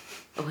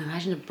 Oh,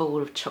 imagine a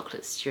ball of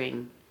chocolate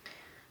string.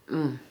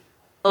 Yeah,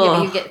 Oh.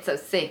 but you get so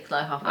sick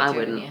halfway I through,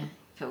 wouldn't. and you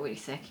feel really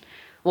sick.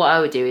 What I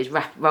would do is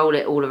roll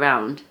it all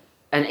around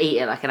and eat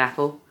it like an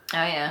apple. Oh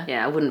yeah.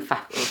 Yeah, I wouldn't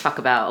fuck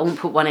about. I wouldn't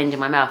put one end in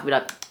my mouth and be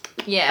like,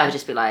 Yeah. I would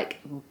just be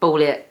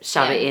ball it,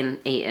 shove Yeah. it in,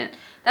 eat it.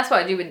 That's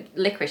what I do with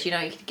licorice. You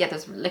could get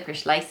those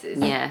licorice laces.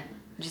 Yeah,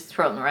 Just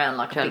throw them around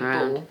like Throw a big them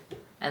around. ball,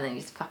 and then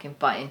you just fucking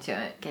bite into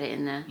it. get it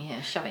in there.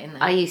 Yeah, shove it in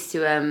there. I used to,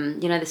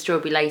 the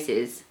strawberry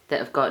laces that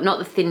have got, not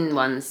the thin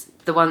ones,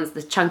 the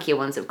chunkier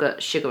ones that have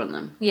got sugar on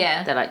them.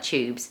 Yeah. They're like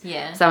tubes.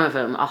 Yeah. Some of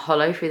them are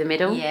hollow through the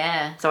middle.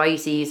 Yeah. So I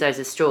used to use those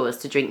as straws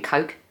to drink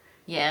Coke,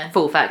 Yeah.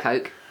 full fat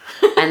Coke.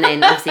 And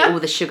then obviously all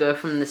the sugar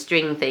from the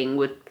string thing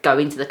would go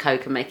into the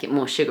Coke and make it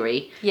more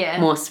sugary. Yeah.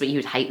 More sweet. You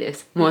would hate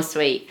this. More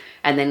sweet.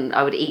 And then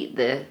I would eat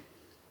the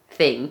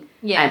thing.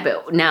 Yeah.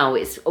 But now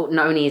it's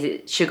not only is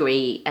it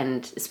sugary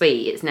and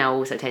sweet, it's now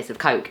also tastes of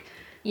Coke.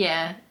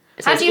 Yeah.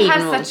 So How it's do you have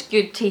even more- such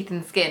good teeth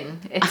and skin?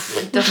 It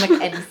doesn't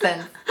make any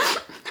sense.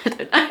 I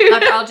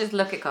don't know. I'll just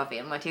look at coffee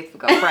and my teeth will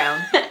go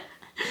brown.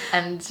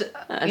 And,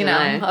 I don't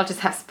know. I'll just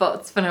have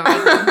spots for no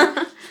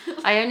reason.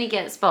 I only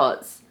get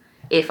spots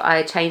if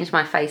I change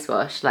my face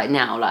wash.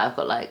 Now, I've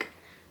got I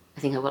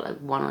think I've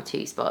got 1 or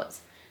 2 spots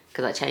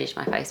because I changed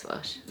my face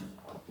wash.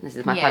 This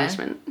is my Yeah.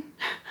 punishment.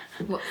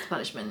 What's the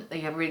punishment? That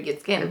you have really good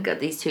I've skin? got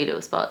these 2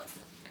 little spots.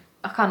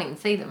 I can't even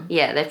see them.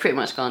 Yeah, they're pretty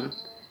much gone.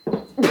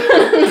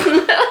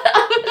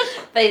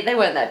 They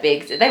weren't that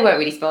big. They weren't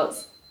really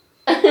spots.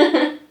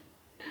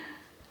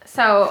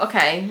 So,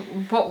 okay,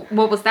 what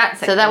was that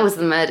segment? So that was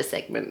the murder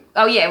segment.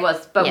 Oh, yeah, it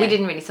was. But we Yeah.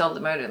 didn't really solve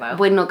the murder, though.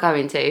 We're not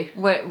going to.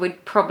 We're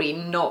probably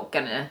not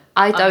gonna...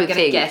 I don't I'm gonna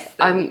think... guess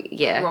that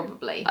yeah.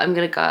 probably. I'm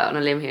going to go out on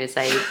a limb here and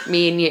say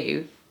me and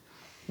you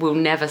will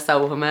never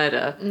solve a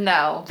murder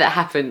No. that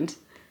happened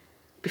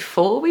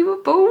before we were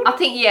born. I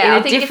think, yeah,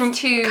 I think different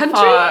it's too country?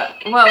 far...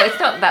 Well,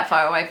 it's not that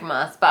far away from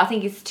us, but I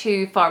think it's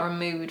too far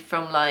removed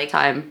from, like...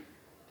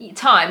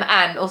 Time.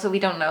 And also we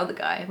don't know the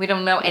guy. We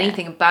don't know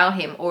anything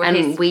about him or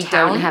his And we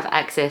town. don't have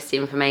access to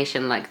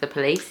information like the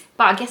police.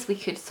 But I guess we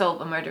could solve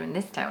a murder in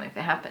this town if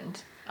it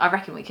happened. I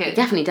reckon we could. It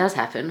definitely does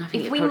happen. I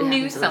think If it we probably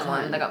knew happens all the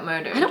someone time. that got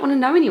murdered. I don't want to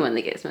know anyone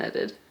that gets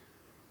murdered.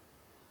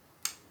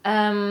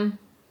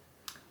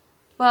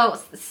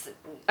 Well,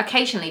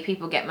 occasionally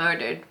people get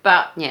murdered,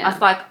 but Yeah.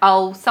 it's like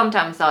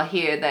sometimes I'll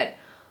hear that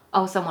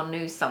someone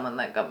knew someone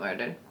that got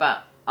murdered,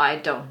 but I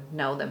don't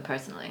know them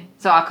personally,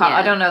 so I can't. Yeah.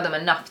 I don't know them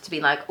enough to be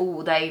like,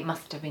 oh, they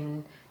must have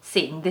been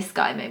seeing this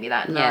guy maybe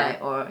that Yeah. night,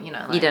 or you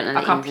know, like, You don't know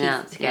I the can't ins piece and it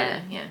outs,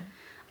 together. Yeah.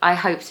 I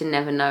hope to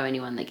never know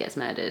anyone that gets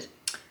murdered.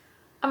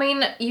 I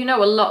mean, you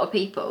know a lot of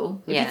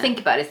people. If Yeah. you think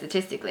about it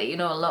statistically, you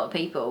know a lot of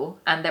people,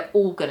 and they're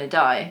all gonna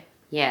die.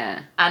 Yeah.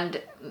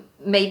 And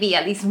maybe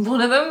at least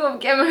one of them will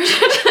get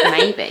murdered.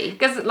 Maybe.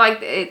 Because, like,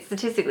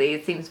 statistically,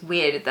 it seems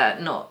weird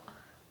that not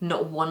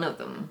one of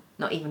them,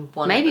 not even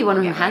one Maybe of them one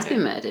of will them get has murdered.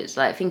 been murdered.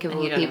 Like, think of And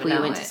all you the don't people even you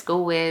know went to it.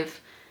 school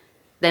with.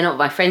 They're not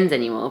my friends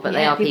anymore, but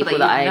they Yeah, are people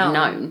that I've you've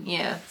known.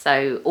 Yeah.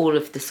 So all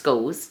of the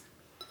schools,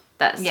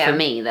 that's Yeah. for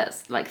me.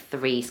 That's like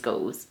 3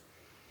 schools,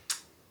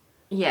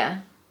 Yeah.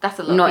 That's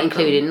a lot not of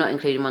people.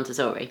 including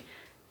Montessori.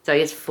 So I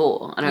guess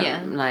 4. I don't Yeah.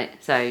 like.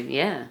 So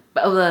yeah,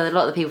 but although a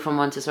lot of the people from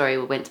Montessori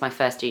went to my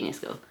first junior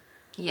school.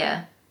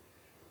 Yeah.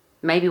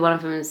 Maybe one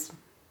of them's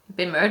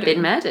Been murdered.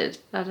 been murdered.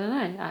 I don't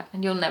know.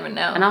 And you'll never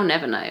know. And I'll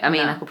never know. I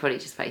mean, No. I could probably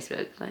just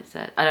Facebook. Like I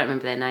said, I don't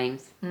remember their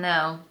names.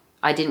 No.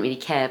 I didn't really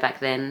care back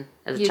then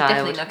as a You're child.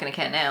 definitely not going to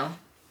care now.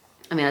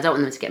 I mean, I don't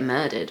want them to get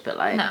murdered, but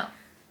like, No.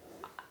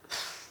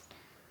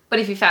 But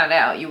if you found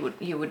out,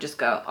 you would just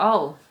go,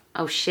 oh,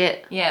 oh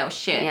shit. yeah, well,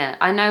 shit. Yeah,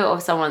 I know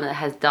of someone that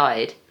has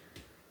died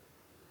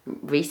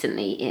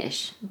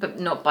recently-ish, But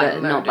not by but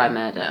murder. not by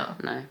murder.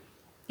 No. No.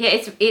 Yeah,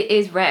 it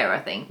is rare, I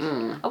think.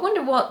 Mm. I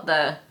wonder what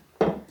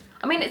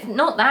I mean, it's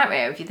not that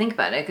rare if you think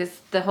about it, because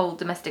the whole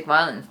domestic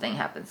violence thing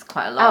happens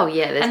quite a lot. Oh,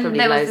 yeah, there's and probably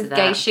there was loads this of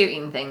gay that.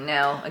 shooting thing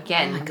now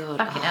again. Oh my god.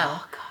 Fucking hell.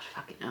 Oh god,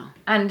 fucking hell.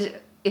 And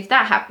if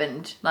that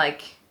happened,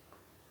 like,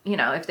 you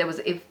know, if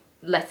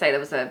let's say there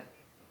was a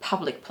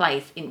public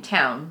place in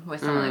town where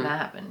something like that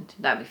happened,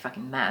 that'd be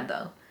fucking mad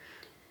though.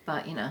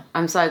 But you know,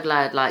 I'm so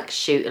glad like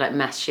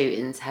mass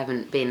shootings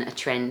haven't been a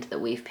trend that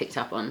we've picked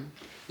up on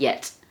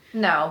yet,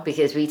 no,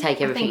 because we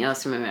take everything think-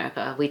 else from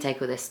America. We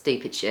take all their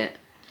stupid shit.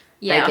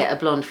 yeah, They get a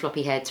blonde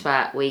floppy haired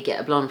twat. We get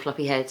a blonde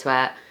floppy haired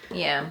twat.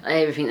 yeah,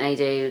 Everything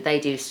they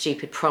do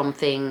stupid prom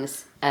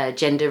things,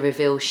 gender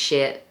reveal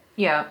shit,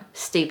 yeah.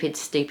 stupid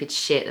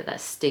shit.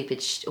 That's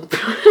stupid.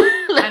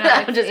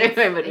 I I just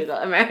remembered we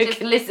got American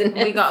Just listeners.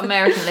 We got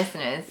American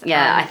listeners.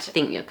 Yeah, I and-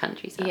 think your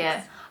country sucks.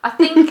 yeah. I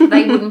think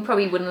they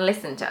probably wouldn't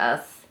listen to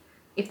us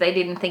if they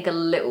didn't think a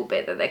little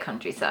bit that their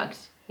country sucked.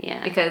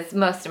 Yeah. Because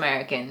most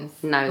Americans,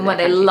 Know and their when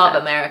they country love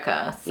sucks.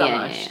 America so Yeah,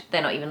 much, yeah, yeah.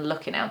 they're not even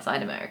looking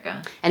outside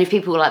America. And if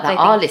people like that They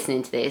are think-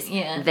 listening to this,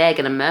 Yeah. they're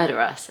gonna murder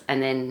us,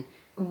 and then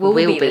We'll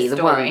be the the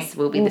story. ones.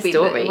 We'll be the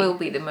story. We'll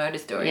be the murder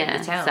story yeah. of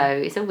the town. So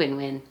it's a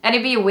win-win. And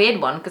it'd be a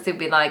weird one because it'd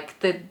be like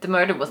the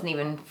murder wasn't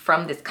even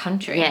from this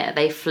country. Yeah,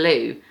 they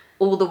flew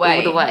All the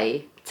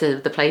way to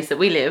the place that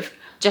we live.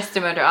 just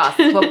to murder us.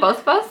 Well, both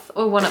of us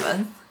or one of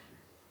us?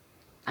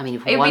 I mean,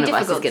 if It'd be one of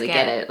us is difficult to gonna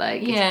get. get it,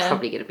 like Yeah. it's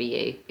probably gonna be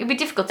you. It'd be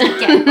difficult to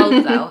get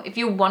both though. If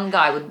you're one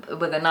guy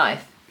with a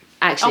knife.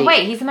 Actually, Oh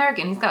wait, he's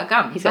American. He's got a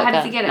gun. he's So got how a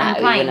does gun. he get it Nah, on a we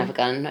plane? wouldn't have a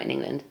gun, not in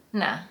England.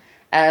 Nah.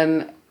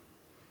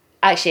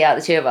 Actually, out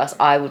of the two of us,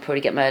 I would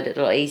probably get murdered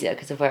a lot easier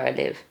because of where I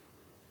live.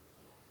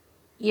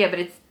 Yeah, but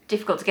it's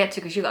difficult to get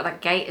to because you got that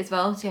gate as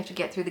well. So you have to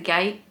get through the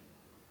gate.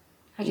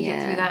 How do you get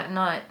Yeah. through that at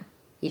night?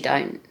 You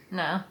don't.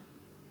 No.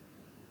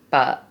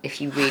 But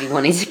if you really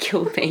wanted to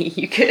kill me,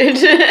 you could.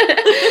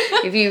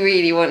 If you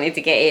really wanted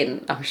to get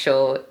in, I'm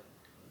sure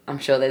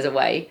there's a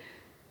way.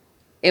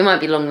 It might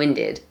be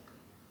long-winded.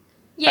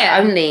 Yeah.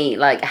 But only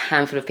like a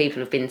handful of people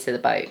have been to the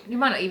boat. You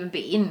might not even be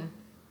in.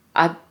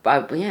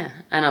 Yeah,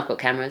 and I've got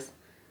cameras.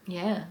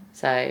 Yeah.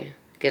 So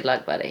good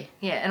luck, buddy.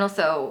 Yeah, and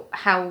also,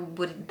 how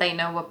would they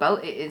know what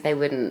boat it is? They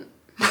wouldn't.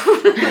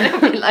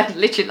 It'd be like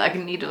literally like a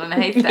needle in a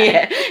haystack.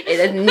 Yeah,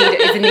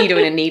 it's a needle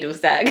in a needle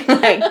stack.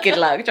 Like, good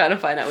luck trying to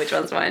find out which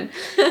one's mine.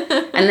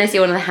 Unless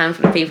you're one of the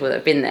handful of people that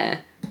have been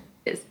there.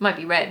 Might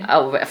be red.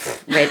 Oh, red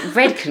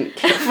couldn't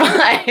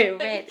fly.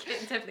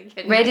 Definitely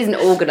couldn't. Red isn't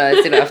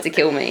organised enough to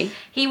kill me.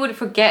 He would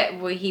forget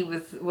what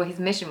his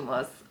mission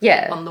was.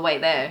 Yeah. On the way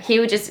there.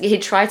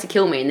 He'd try to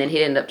kill me and then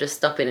he'd end up just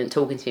stopping and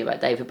talking to me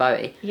about David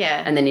Bowie.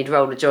 Yeah. And then he'd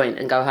roll a joint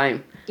and go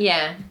home.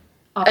 Yeah.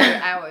 After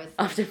hours.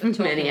 After of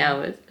talking. many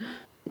hours.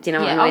 Do you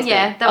know what Yeah. I'm Oh listening?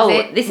 yeah, that was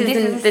it. This is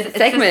it's the a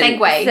segment.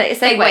 segue.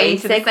 Segue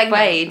into the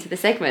segment. into the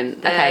segment.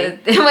 Okay.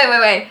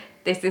 Wait.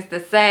 This is the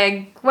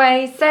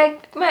Segway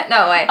segment.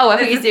 No, wait. Oh, I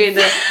think he's doing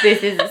the.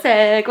 This is a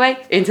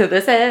segue into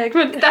the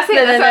segment. That's it.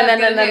 That's what I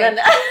was gonna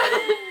do.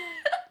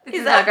 This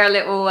is that- like our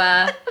little,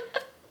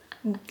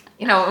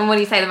 you know, and when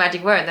you say the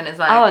magic word, then it's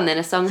like, Oh, and then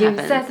a song you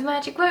happens. said the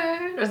magic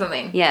word or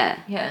something. Yeah.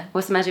 Yeah.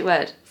 What's the magic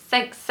word?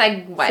 Segue.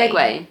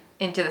 Segue.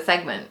 Into the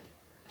segment.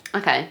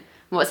 Okay.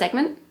 What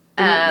segment?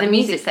 The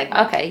music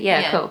segment. Okay. Yeah.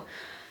 Yeah. Cool.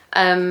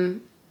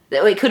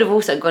 It could have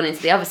also gone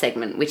into the other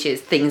segment, which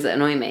is things that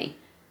annoy me,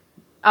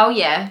 Oh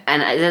yeah.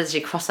 and there's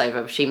actually a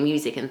crossover between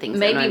music and things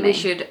that annoy Maybe me. we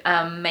should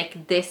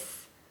make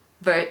this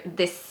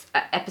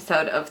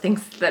episode of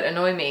things that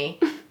annoy me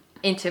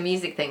into a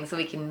music thing, so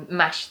we can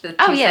mash the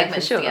two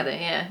segments together.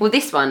 Yeah. Well,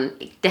 this one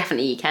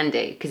definitely you can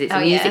do because it's a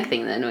Oh, music yeah?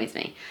 thing that annoys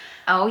me.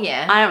 Oh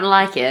yeah. I don't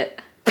like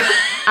it.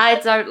 I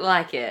don't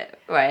like it.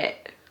 Right.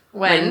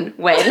 When?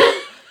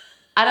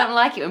 I don't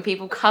like it when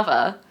people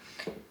cover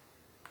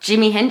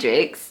Jimi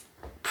Hendrix,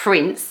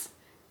 Prince,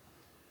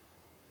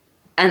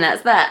 and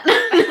that's that.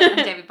 And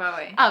David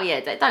Bowie. Oh yeah,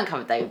 don't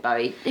cover David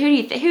Bowie.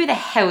 Who the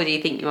hell do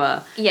you think you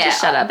are? Yeah,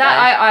 Just shut up.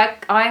 That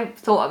I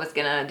thought I was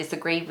gonna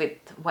disagree with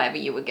whatever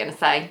you were gonna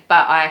say,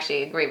 but I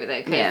actually agree with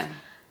it. 'Cause Yeah.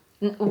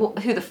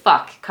 Who the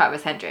fuck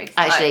covers Hendrix?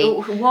 Actually-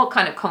 Like, what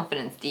kind of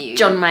confidence do you?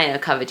 John Mayer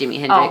covered Jimi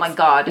Hendrix. Oh my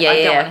god! Yeah, I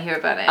yeah, don't yeah. want to hear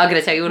about it. I'm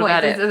gonna tell you all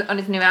about is it. this on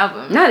his new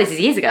album. No, this is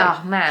years ago.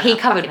 Oh, man, he I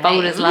covered fucking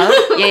Bold hate as him. Love.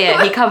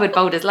 Yeah, he covered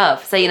Bold as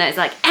Love. So you know, it's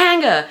like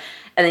anger,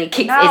 and then he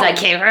kicks. No. It's like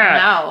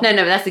No. no,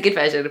 but that's the good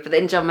version. But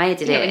then John Mayer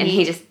did Yeah, it, but and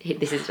he-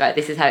 this is right.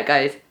 This is how it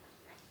goes.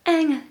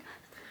 Anger.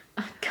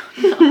 Oh god,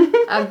 no.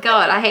 Oh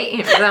god, I hate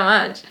him so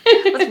much.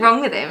 What's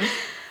wrong with him?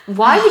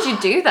 Why would you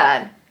do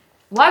that?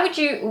 Why would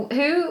you?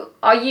 Who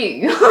are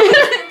you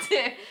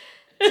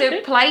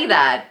to play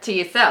that to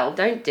yourself?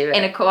 Don't do it.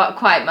 In a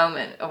quiet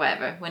moment or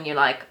whatever, when you're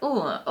like,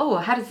 oh,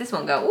 how does this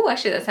one go? Oh,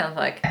 actually, that sounds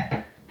like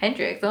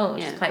Hendrix. Oh,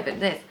 Yeah. just play a bit of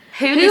this.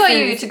 Who Who are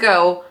you listens- to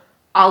go?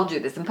 I'll do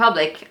this in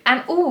public,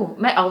 and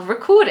I'll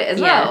record it as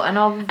Yeah. well, and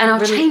I'll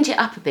really- change it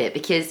up a bit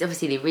because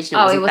obviously the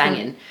original Oh, wasn't it wasn't-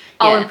 banging.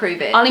 I'll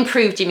improve it. I'll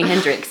improve Jimi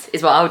Hendrix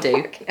is what I'll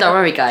do. Don't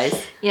worry, guys.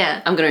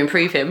 Yeah. I'm gonna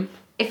improve him.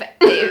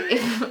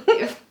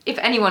 If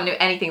anyone knew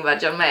anything about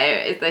John Mayer,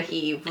 is that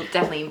he will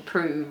definitely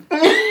improve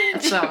a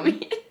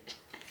song.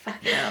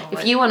 Fucking hell, If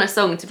what- you want a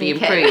song to be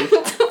Okay.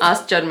 improved,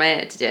 ask John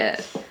Mayer to do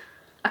it.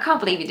 I can't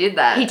believe he did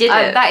that. He did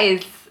it. That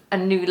is a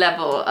new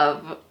level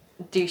of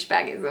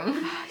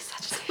douchebagism. He's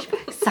such a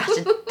douchebag. Such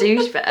a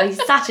douchebag. Oh,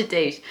 he's such a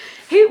douche.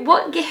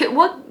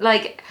 What,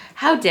 like,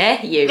 how dare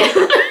you?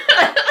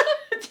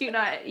 Do you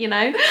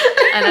know?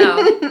 I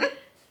know.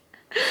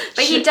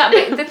 But he does.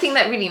 But the thing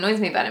that really annoys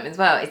me about him as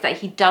well is that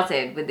he does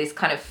it with this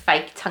kind of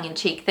fake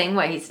tongue-in-cheek thing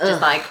where he's just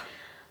Ugh. like,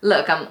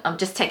 "Look, I'm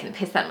just taking the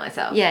piss out of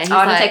myself. Yeah, I he's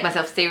don't like- take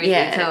myself seriously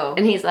at all."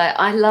 and he's like,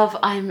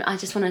 I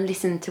just want to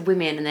listen to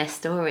women and their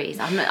stories.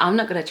 I'm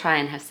not gonna try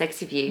and have sex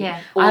with you.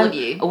 Yeah, all I'm- of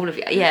you. all of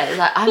you. Yeah, it's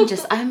like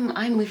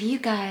I'm with you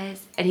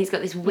guys. And he's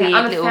got this Yeah, weird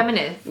I'm a little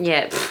feminist.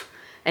 Yeah,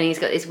 and he's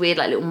got this weird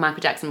like little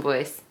Michael Jackson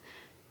voice,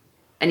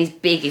 and he's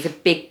big. He's a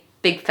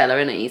big fella,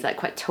 isn't he? He's like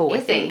quite tall.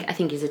 Is I think. he? I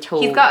think he's a tall.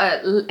 He's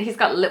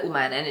got little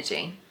man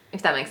energy,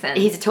 if that makes sense.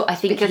 He's a tall. I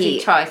think Because he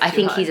tries I too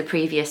think hard. he's a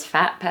previous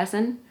fat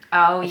person.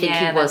 Oh I think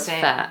yeah, he was that's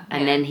it. fat,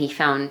 and Yeah. then he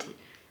found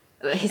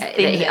his that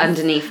thinness.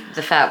 underneath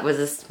the fat was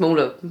a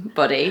smaller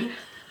body,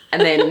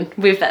 and then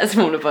with that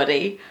smaller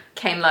body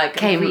came like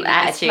came really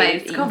attitude.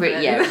 misplaced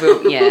confidence.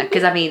 Yeah,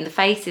 because I mean the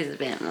face is a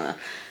bit.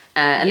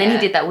 And then he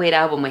Yeah. did that weird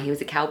album where he was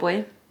a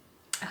cowboy.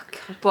 Oh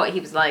god, what he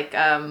was like,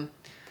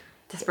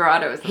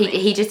 Desperado or something.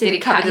 He just did did he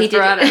cover he did-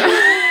 Desperado?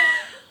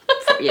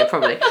 Yeah,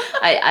 probably.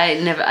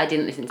 I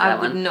didn't listen to that I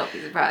would one. not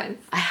be surprised.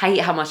 I hate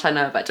how much I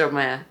know about John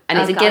Mayer, and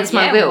Oh, it's God, against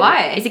my yeah, will.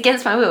 why? It's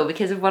against my will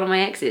because of one of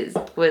my exes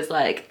was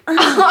like,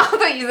 I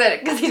thought you said it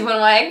because he's one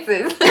of my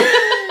exes.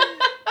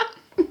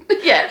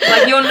 yeah,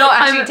 Like you're not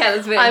actually I'm-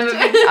 Taylor Swift.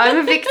 I'm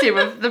a victim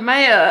of the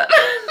Mayer.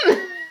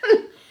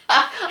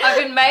 I've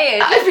been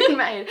made. I've been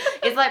made.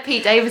 It's like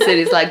Pete Davidson.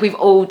 It's like we've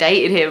all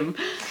dated him.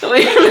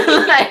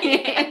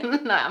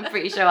 No, I'm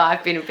pretty sure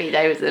I've been with Pete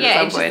Davidson Yeah, at it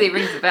some just point. it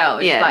rings a bell.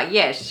 It's Yeah. like,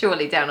 yeah,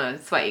 surely down a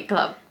sweaty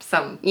club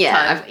sometime.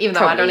 Yeah, I've even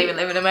though I don't probably- even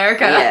live in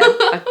America. Yeah,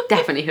 I've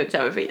definitely hooked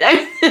up with Pete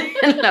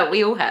Davidson. No,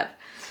 we all have.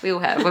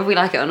 Whether we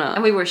like it or not.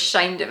 And we were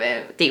ashamed of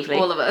it. Deeply.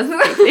 All of us.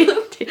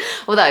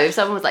 Although, if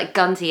someone was like,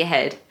 gun to your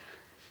head,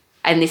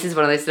 and this is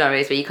one of those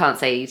scenarios where you can't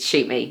say,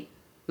 shoot me,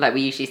 like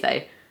we usually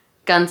say,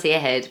 gun to your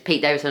head,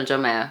 Pete Davidson and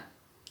John Mayer.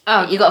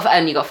 Oh, You got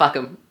to fuck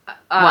them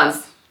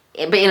once,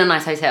 but in a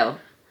nice hotel.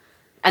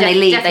 And they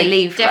leave.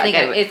 They Definitely,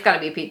 right, it's got to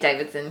be Pete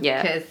Davidson.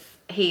 Yeah. Because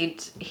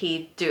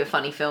he'd do a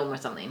funny film or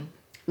something.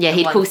 Yeah,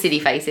 he'd once. pull silly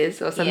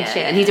faces or some Yeah,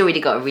 shit, and yeah. he's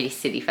already got a really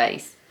silly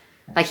face.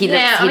 Like he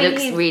Yeah, I mean,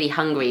 looks he's- really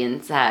hungry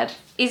and sad.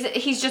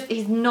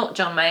 He's not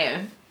John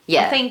Mayer.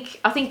 Yeah.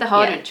 I think the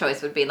harder Yeah.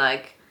 choice would be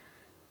like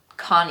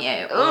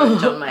Kanye or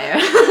John Mayer.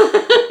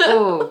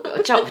 Oh,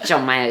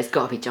 John Mayer's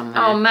got to be John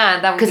Mayer. Oh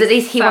man, that would Because at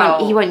least he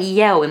so... won't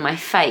yell in my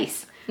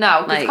face.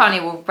 No, because like,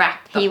 Kanye will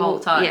rap the whole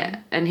time. Yeah,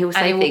 and he'll And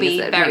say it will things be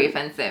that very really-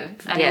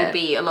 offensive. And Yeah. it will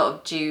be a lot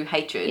of Jew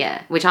hatred.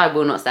 Yeah, which I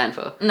will not stand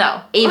for.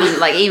 No.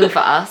 Even for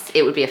us,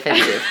 it would be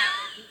offensive.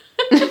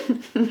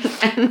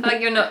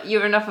 Like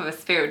you're enough of a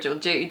spiritual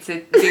Jew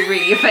to be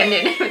really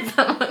offended with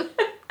someone.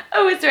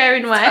 I was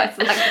wearing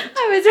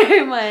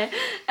my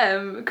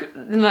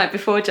the night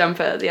before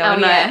jumper the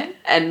other night,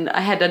 and I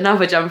had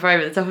another jumper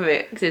over the top of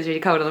it because it was really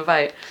cold on the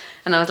boat,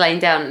 and I was laying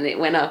down and it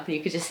went up and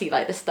you could just see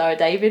like the Star of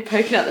David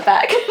poking out the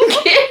back.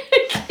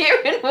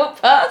 Kieran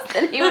walked past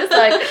and he was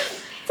like,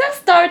 "Is that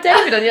Star of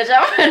David on your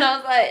jumper?" And I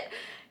was like,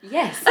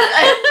 "Yes,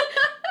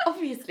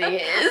 obviously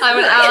it is. I'm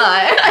an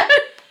ally."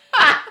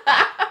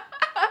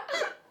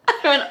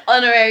 I'm an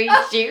honorary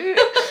Jew.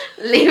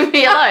 Leave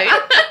me alone.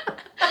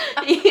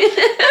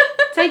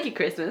 Take your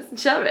Christmas and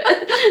shove it.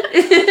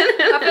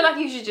 I feel like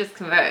you should just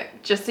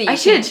convert, just so you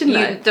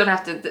don't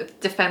have to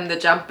defend the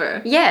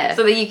jumper. Yeah.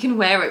 So that you can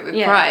wear it with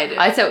pride. Do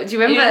you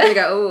remember? You don't have to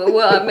go, "Oh,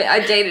 well, I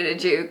dated a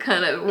Jew,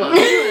 kind of. Well,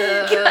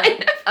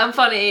 I'm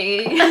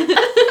funny."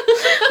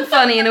 I'm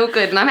funny and all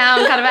good, and I'm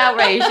kind of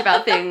outraged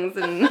about things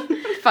and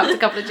fucked a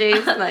couple of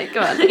Jews. Like,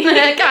 come on. Come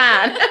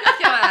on.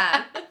 Come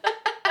on.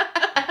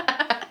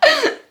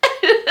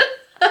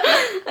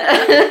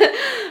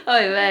 Oh,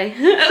 way.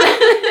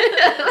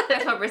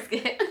 That's my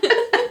brisket.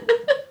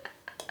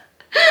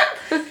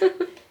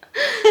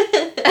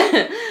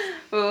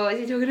 Well, what is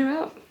he talking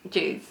about?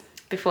 Jews.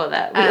 Before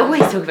that, we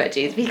always talk about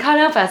Jews. We can't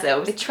help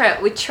ourselves. We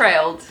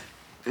trailed.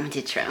 We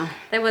did trail.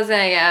 There was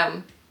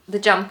the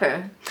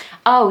jumper.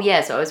 Oh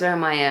yeah, so I was wearing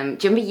my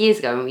do you remember years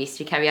ago when we used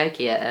to do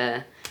karaoke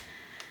at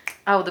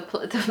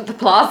the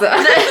plaza.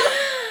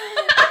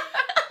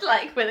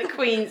 like where the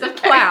queens of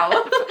Plough.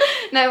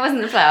 No, it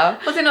wasn't the Plough.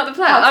 Was it not the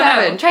Plough? Park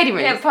Tavern, Trading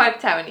Rooms. Yeah, Park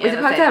Tavern. Yeah, was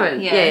it Park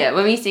Tavern? Yeah. Yeah.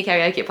 When we used to do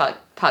karaoke at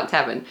Park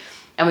Tavern,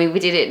 and we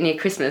did it near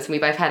Christmas, and we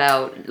both had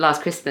our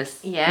last Christmas.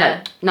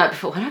 Yeah. No, night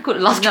before. What do I call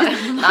it? Last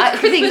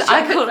Christmas.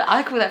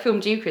 I call that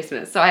film Jew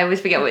Christmas, so I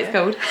always forget what it's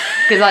called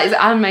because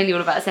I'm mainly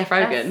all about Seth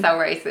Rogen. That's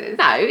so racist.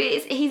 No,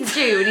 he's a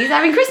Jew and he's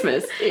having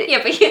Christmas.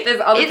 Yeah, but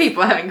there's other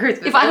people having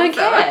Christmas. But I don't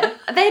care.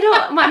 They're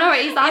not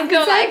minorities. I'm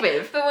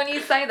conservative. But when you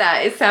say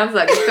that, it sounds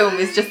like the film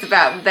is just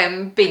about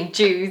them being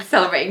Jews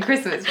celebrating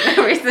Christmas for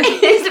no reason.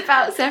 It's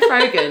about Seth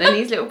Rogen and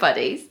his little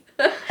buddies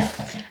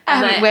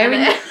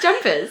wearing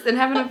jumpers and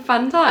having a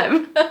fun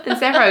time. And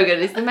Seth Rogen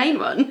is the main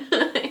one.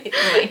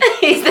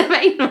 He's the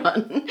main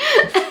one.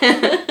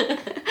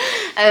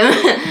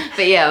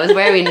 But yeah,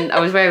 I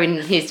was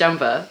wearing his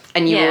jumper,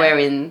 and you were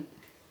wearing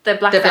the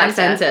Black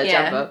Santa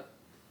jumper.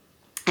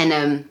 And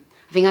I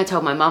think I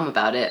told my mum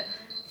about it,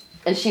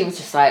 and she's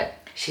just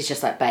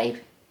like, "Babe,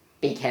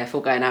 be careful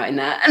going out in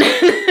that."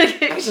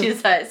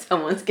 She's like,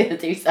 "Someone's gonna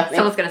do something.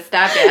 Someone's gonna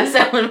stab you."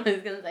 Someone was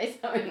gonna say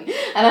something,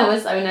 and I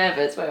was so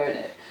nervous wearing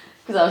it.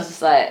 Because I was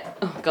just like,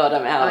 oh God,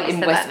 I'm out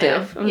in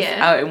Westcliff. I'm just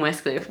out in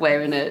Westcliff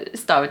wearing a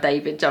Star of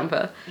David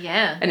jumper.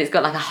 Yeah. And it's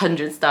got like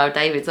 100 Star of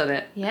Davids on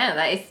it. Yeah,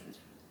 that is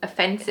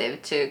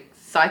offensive to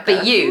psychos.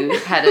 But you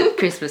had a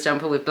Christmas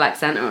jumper with Black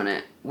Santa on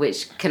it,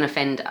 which can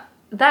offend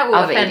that will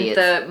other offend idiots.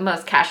 The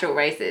most casual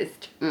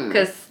racist.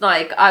 Because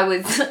like I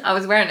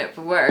was wearing it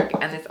for work,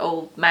 and this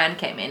old man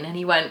came in, and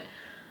he went,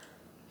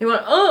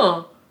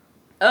 "Oh,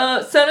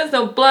 Santa's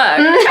not black."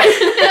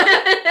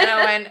 And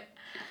I went,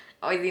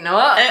 "Oh, is he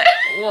not?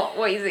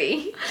 What is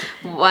he?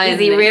 Why is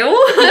he real?"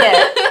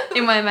 Yeah.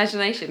 In my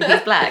imagination,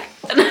 he's black.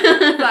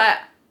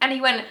 And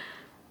he went.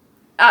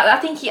 I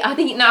think he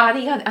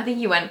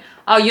went.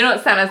 "Oh, you know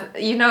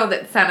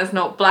that Santa's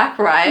not black,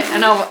 right?"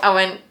 And I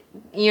went,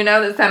 "You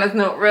know that Santa's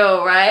not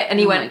real, right?" And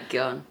he went, "Oh my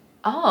God.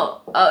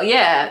 Oh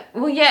yeah.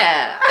 Well,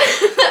 yeah."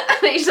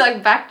 And he's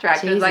like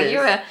backtracked. It was like,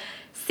 "You're a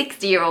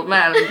 60-year-old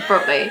man,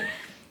 probably."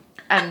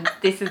 And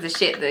this is the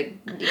shit that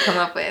you come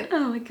up with.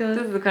 Oh my God.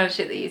 This is the kind of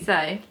shit that you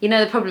say. You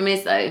know, the problem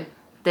is though,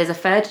 there's a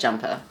third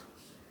jumper.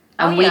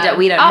 And we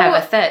don't have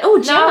a third. Oh,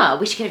 Gemma. No.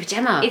 We should get it for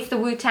Gemma. It's the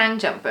Wu-Tang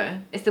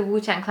jumper. It's the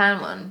Wu-Tang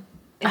Clan one.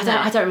 I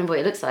don't remember what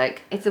it looks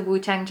like. It's a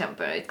Wu-Tang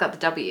jumper. It's got the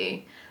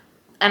W.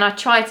 And I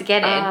tried to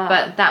get it,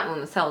 but that one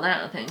was sold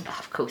out, I think. Oh,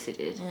 of course it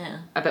did.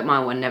 Yeah. I bet my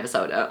one never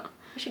sold out.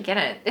 We should get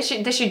it.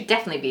 There should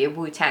definitely be a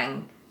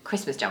Wu-Tang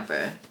Christmas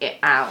jumper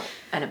out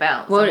and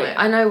about. Well, somewhere.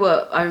 I know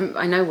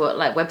what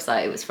like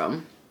website it was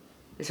from.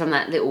 It's from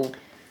that little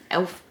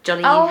elf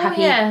jolly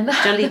happy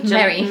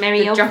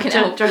merry elf, drunken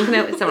elf,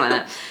 something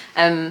like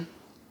that.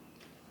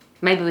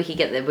 Maybe we could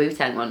get the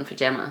Wu-Tang one for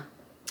Gemma.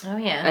 Oh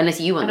yeah. Unless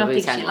you want the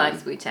Wu-Tang one. I don't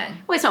think she likes Wu-Tang.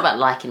 Well, it's not about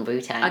liking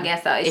Wu-Tang. I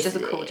guess that it's just a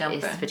cool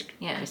jumper. It's for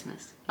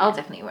Christmas. I'll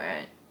definitely wear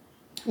it.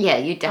 Yeah,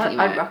 you definitely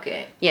wear it. I'd rock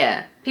it.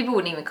 Yeah. People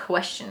wouldn't even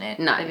question it.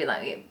 No. They'd be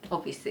like,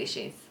 obviously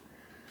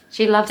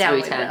she loves down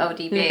Wu-Tang. with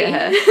the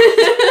ODB.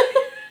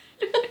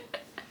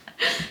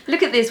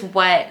 Look at this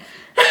white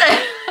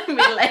Look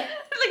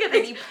at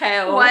this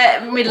pale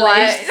white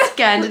middle-aged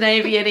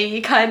Scandinavian-y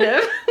kind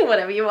of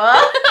whatever you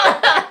are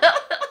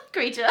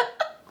creature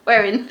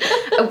wearing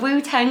a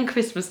Wu-Tang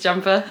Christmas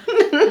jumper.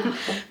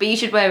 But you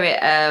should wear it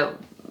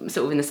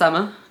sort of in the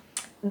summer.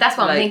 That's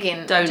what I'm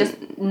thinking. Just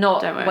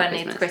not don't wear when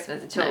it it's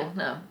Christmas at all.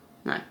 No.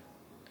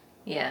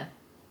 Yeah.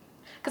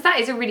 Because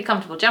that is a really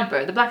comfortable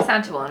jumper. The Black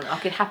Santa one, I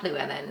could happily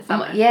wear that in the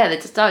summer. Yeah, the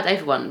Star of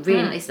David one.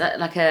 Really, it's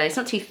like it's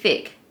not too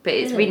thick, but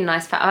it's really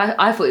nice.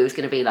 I thought it was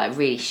going to be like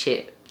really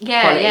shit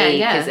quality,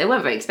 yeah. because they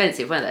weren't very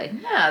expensive, were they?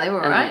 Yeah, they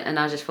were alright. And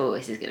I just thought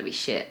this is going to be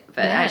shit,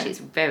 but Yeah. actually it's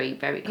very,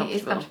 very comfortable. It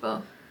is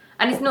comfortable.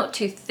 And it's not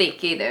too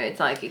thick either. It's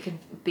like it could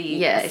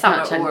be It's summer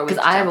not or because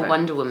winter I have a jumper.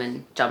 Wonder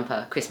Woman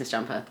jumper, Christmas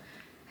jumper.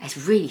 It's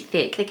really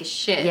thick. Thick as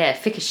shit. Yeah,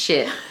 thick as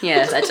shit.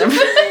 Yeah, that jumper.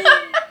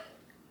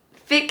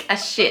 Thick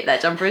as shit,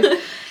 that jumper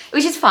is.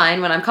 Which is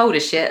fine when I'm cold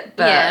as shit,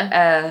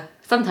 but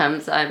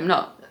sometimes I'm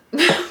not.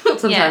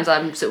 Sometimes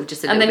I'm sort of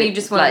just a little and then bit you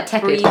just want like a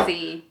tepid.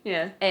 breezy,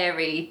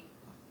 airy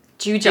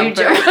Jew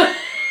jumper.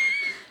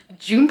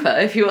 Jumper,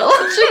 if you will.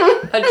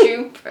 A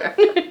jumper.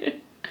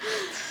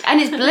 And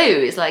it's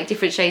blue. It's like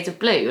different shades of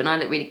blue, and I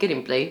look really good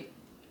in blue.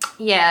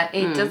 Yeah,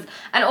 it does.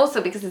 And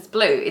also because it's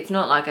blue, it's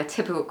not like a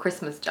typical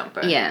Christmas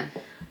jumper. Yeah.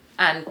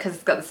 And because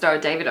it's got the Star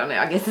of David on it,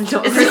 I guess it's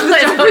not a It's Christmas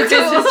not jumper. a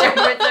Christmas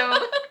jumper at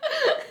all.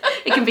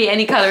 It can be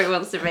any colour it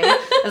wants to be,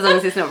 as long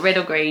as it's not red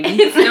or green.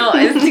 It's not.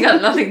 It's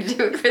got nothing to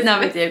do with Christmas.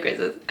 Nothing to do with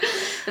Christmas.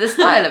 But the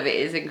style of it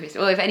is in Christmas.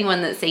 Well, if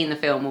anyone that's seen the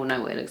film will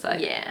know what it looks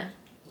like. Yeah.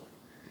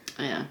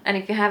 Yeah. And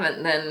if you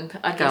haven't, then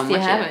I Go guess and you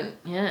watch it. haven't.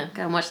 Yeah.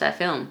 Go and watch that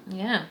film.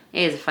 Yeah.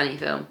 It is a funny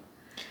film.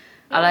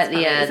 Yeah, I like it's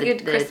funny. It's a good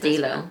the Christmas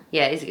dealer. film.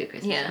 Yeah, it is a good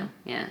Christmas Yeah. film.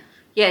 Yeah.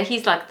 Yeah,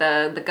 he's like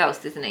the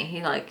ghost, isn't he?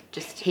 He like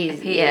just He's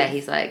appears.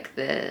 he's like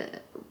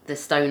the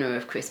stoner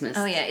of Christmas.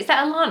 Oh yeah, is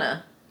that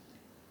Alana?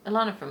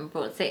 Alana from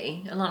Broad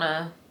City.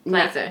 Alana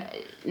Blazer.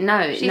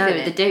 No, She's no, in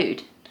the it.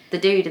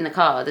 dude in the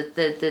car, the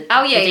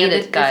Oh, yeah, the yeah, dealer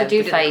there's guy a with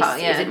dude the in the face. car,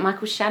 yeah. Is it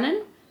Michael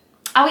Shannon?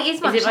 Oh, it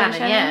is Mark it Mark Shannon.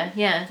 Shannon?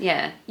 Yeah.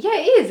 Yeah. Yeah,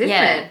 it is, isn't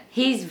Yeah, it?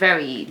 he's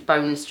very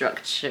bone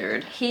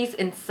structured. He's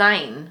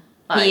insane.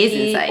 He is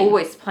insane. He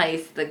always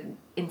plays the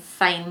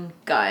insane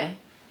guy.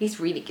 He's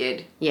really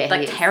good. Yeah, like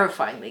he is.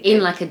 terrifyingly good.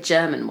 In like a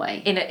German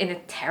way. in a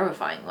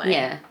terrifying way.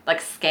 Yeah.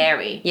 Like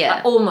scary. Yeah.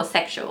 Like almost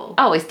sexual.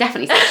 Oh, it's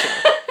definitely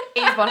sexual.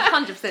 It's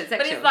 100% sexual.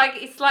 But it's like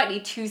it's slightly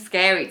too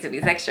scary to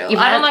be sexual. Yeah,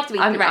 but I don't like to be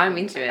threatened. I'm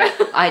into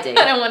it. I do.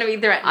 I don't want to be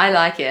threatened. I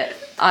like it.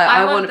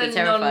 I want to be the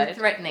terrified.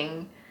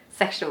 non-threatening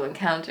sexual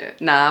encounter.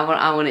 No,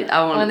 I want it.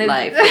 I want Well,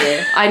 like there's-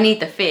 fear. I need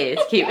the fear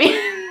to keep me.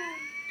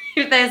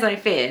 If there's no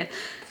fear,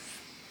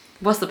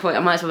 what's the point? I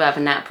might as well have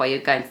a nap while you're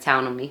going to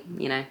town on me.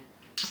 You know,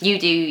 you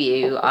do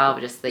you. I'll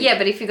just sleep. Yeah,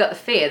 but if you got the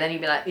fear, then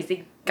you'd be like, is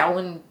he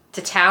going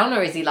to town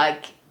or is he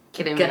like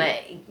Kidding gonna?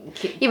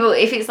 Yeah, but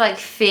if it's like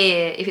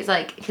fear, if it's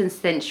like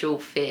consensual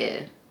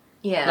fear,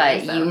 Yeah.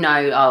 like so. you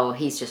know, oh,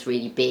 he's just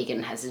really big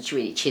and has a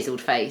really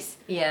chiseled face.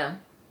 Yeah.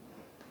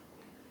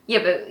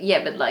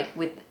 Yeah, but like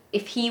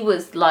if he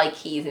was like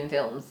he is in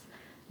films,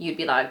 you'd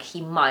be like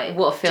he might.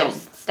 What film?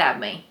 Just stab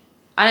me.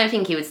 I don't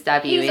think he would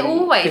stab you He's in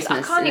always.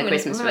 Christmas. I can't in a even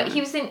Christmas remember. film.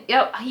 He was in.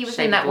 Yeah, he was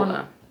Shape in that of one.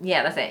 Water.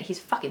 Yeah, that's it. He's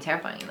fucking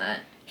terrifying in that.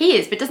 He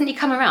is, but doesn't he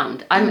come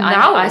around? I No,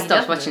 he stopped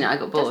doesn't. watching it. I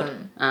got He bored.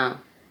 doesn't. Oh.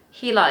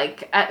 He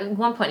like at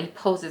one point he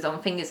pulls his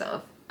own fingers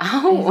off.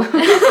 Oh.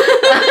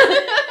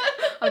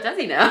 Oh, does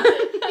he now?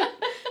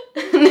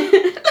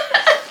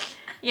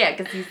 Yeah,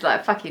 because he's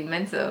like fucking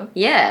mental.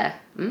 Yeah.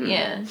 Mm.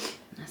 Yeah.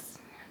 That's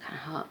kind of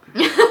hot.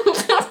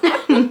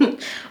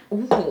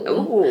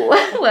 Ooh.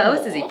 What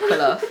else does he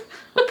pull off?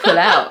 Or pull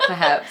out,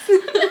 perhaps.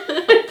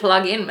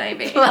 Plug in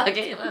maybe. Plug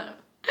in.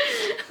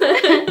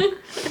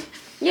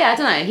 Yeah, I don't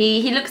know.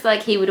 He looks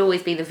like he would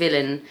always be the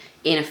villain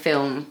in a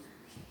film.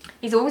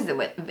 He's always the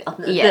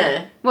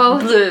Yeah.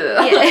 Well,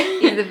 yeah.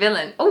 He's the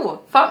villain.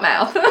 Oh, fart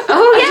mouth. Oh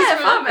I yeah,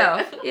 just fart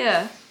remembered. mouth.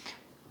 Yeah.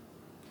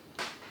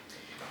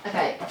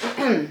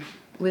 Okay.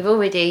 We've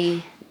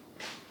already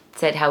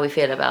said how we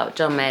feel about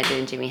John Mayer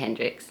doing Jimi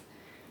Hendrix.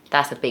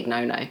 That's a big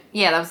no-no.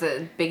 Yeah, that was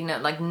a big no.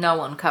 Like no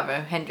one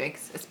cover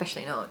Hendrix,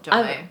 especially not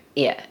John Mayer.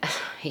 Yeah,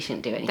 he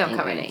shouldn't do anything. Don't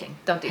cover really. anything.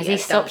 Don't do. Has yeah, he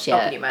stopped don't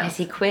open yet? your mouth. Has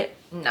he quit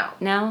No.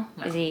 now?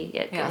 No. Is he?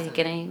 Yeah, He is he hasn't.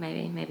 gonna?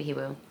 Maybe he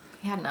will.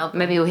 He had an album.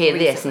 Maybe he'll hear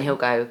this recently. and he'll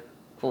go,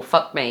 "Well,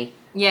 fuck me."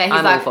 Yeah, he's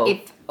I'm like, awful.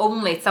 if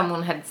only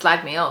someone had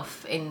slagged me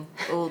off in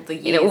all the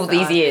years. all that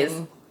these I've years.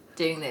 been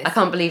doing this. I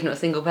can't believe not a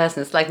single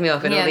person slagged me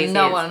off in all Yeah, these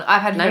no years. one.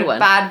 I've had No heard one.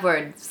 bad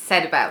words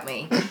said about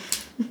me.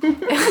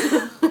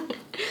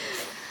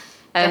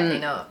 Definitely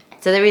not.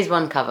 So there is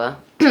one cover.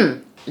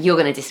 You're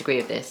going to disagree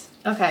with this.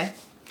 Okay.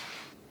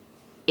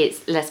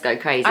 It's Let's Go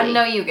Crazy. I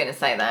know you were gonna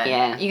say that.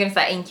 Yeah. You're gonna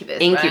say Incubus.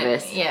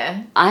 Incubus. Right?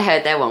 Yeah. I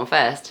heard their one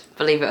first,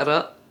 believe it or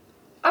not.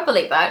 I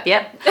believe that.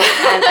 Yep.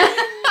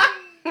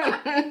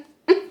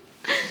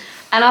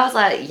 And I was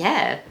like,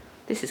 yeah,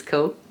 this is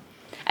cool.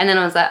 And then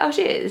I was like, oh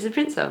shit, this is a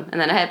Prince song. And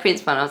then I heard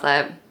Prince one, I was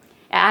like, it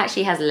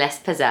actually has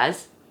less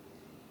pizzazz.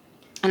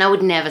 And I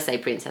would never say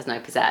Prince has no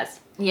pizzazz.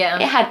 Yeah.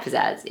 It had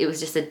pizzazz. It was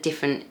just a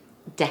different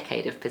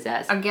decade of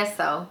pizzazz. I guess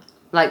so.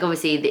 Like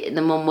obviously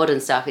the more modern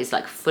stuff is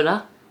like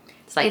fuller.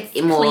 It's like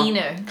It's more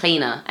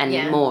cleaner. and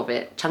Yeah. more of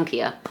it,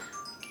 chunkier.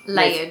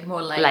 Layered,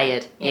 more layered.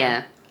 Layered,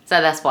 yeah. So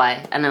that's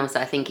why, and also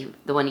I think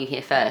the one you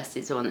hear first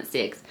is the one that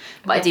sticks.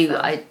 But guess so.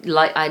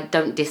 I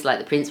don't dislike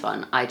the Prince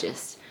one. I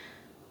just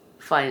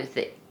find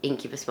the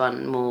Incubus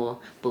one more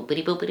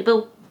boopity boopity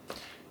boop.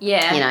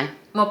 Yeah. You know,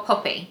 More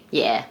poppy.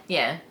 yeah,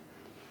 Yeah.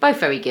 both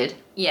very good.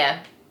 Yeah.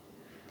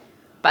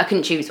 But I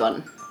couldn't choose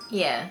one.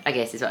 Yeah. I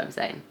guess is what I'm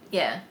saying.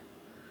 Yeah.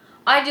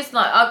 I just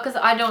like, because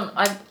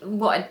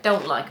what I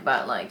don't like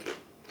about like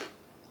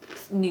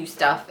new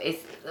stuff is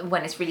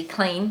when it's really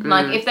clean.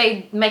 Like if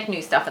they make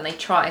new stuff and they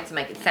try to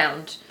make it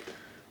sound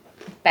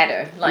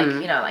better, like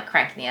you know, like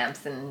cranking the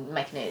amps and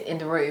making it in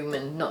the room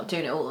and not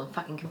doing it all on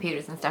fucking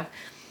computers and stuff,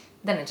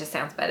 then it just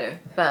sounds better.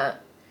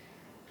 But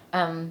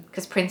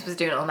because Prince was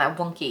doing it on that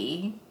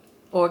wonky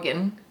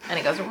organ and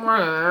it goes. Is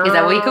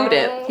that what he called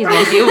it? His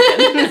wonky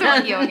organ. His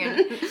wonky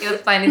organ. He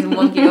was playing his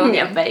wonky organ.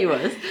 Yeah, I bet he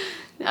was.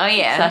 Oh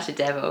yeah. Such a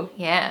devil.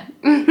 Yeah.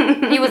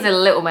 He was a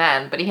little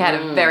man, but he had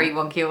a very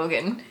wonky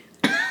organ.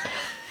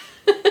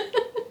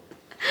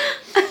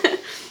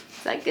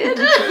 Is that good?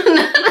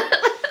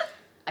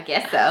 I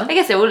guess so. I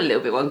guess they're all a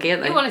little bit wonky,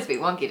 aren't they? You want it to be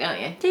wonky, don't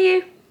you? Do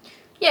you?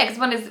 Yeah,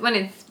 because when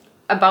it's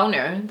a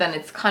boner, then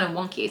it's kind of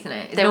wonky, isn't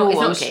it? They're all it's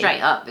not wonky.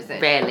 straight up, is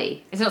it?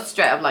 Rarely. It's not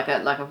straight up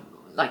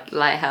like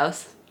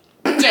Lighthouse.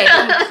 yeah, it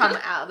doesn't come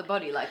out of the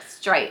body like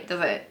straight,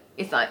 does it?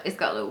 It's like it's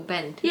got a little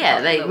bend.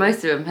 Yeah,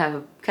 most of them have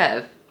a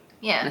curve,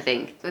 yeah, I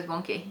think. So it's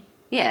wonky.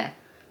 Yeah.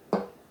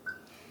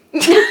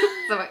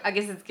 So I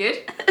guess it's good.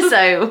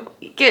 So,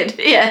 good.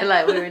 Yeah,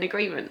 like we're in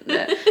agreement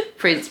that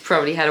Prince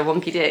probably had a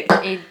wonky dick.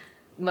 He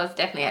most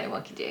definitely had a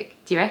wonky dick.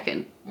 Do you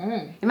reckon?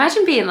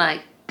 Imagine being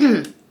like,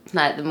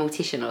 like the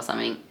mortician or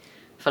something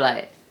for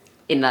like,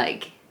 in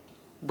like,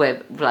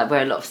 where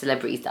a lot of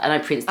celebrities, I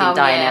know Prince didn't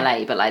die in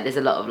LA, but like there's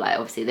a lot of like,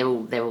 obviously they're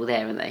all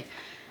there, aren't they?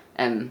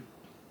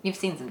 You've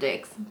seen some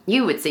dicks.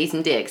 You would see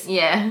some dicks.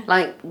 Yeah.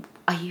 Like,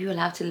 are you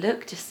allowed to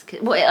look? Just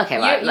what? Okay,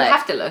 right. You like,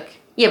 have to look.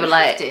 Yeah, but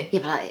like, to. yeah,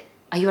 but like,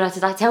 are you allowed to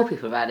like tell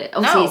people about it? No.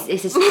 Obviously,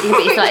 it's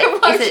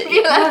like Why should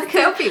you be allowed to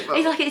tell people?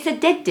 It's like it's a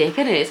dead dick,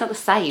 isn't it? It's not the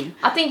same.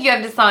 I think you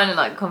have to sign a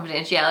like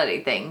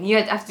confidentiality thing.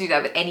 You have to do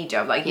that with any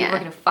job. Like you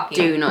work in a fucking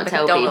Do not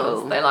tell McDonald's.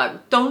 people. They're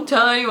like, don't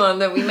tell anyone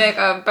that we make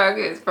our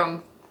burgers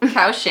from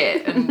cow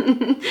shit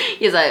and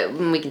He's like,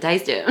 we can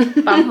taste it.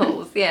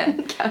 bumholes. Yeah,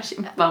 Cow shit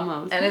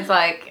bumholes. and it's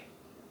like,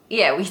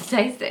 yeah, we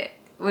taste it.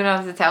 We don't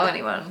have to tell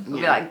anyone. We'll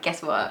be like,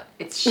 guess what?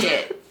 It's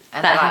shit.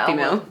 And That they're Happy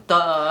like, Meal.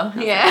 Duh.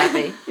 Yeah.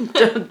 Happy.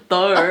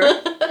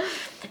 Duh.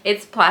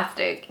 It's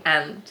plastic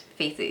and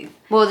feces.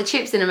 Well, the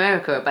chips in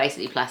America are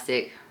basically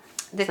plastic.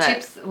 The So,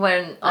 chips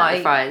when the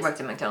I fries.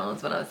 worked at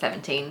McDonald's when I was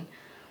 17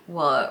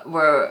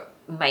 were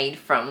made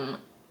from,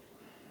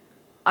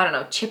 I don't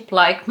know,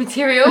 chip-like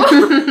material.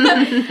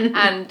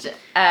 And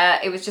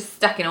it was just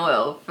stuck in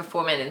oil for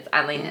 4 minutes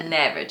and they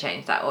never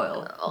changed that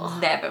oil.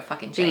 Never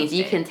fucking Thing changed is,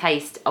 you it. can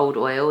taste old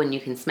oil and you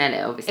can smell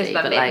it, obviously. It's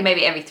but like, like,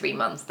 maybe every 3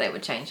 months they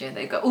would change it.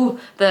 They'd go, oh,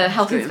 the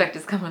health true.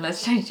 inspector's coming,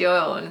 let's change the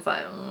oil. And it's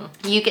like,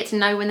 you get to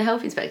know when the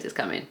health inspectors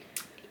come in.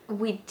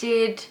 We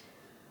did,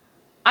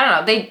 I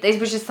don't know, it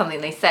was just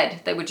something they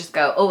said. They would just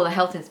go, oh, the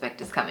health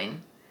inspector's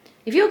coming.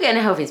 If you're getting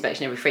a health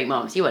inspection every 3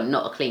 months, you are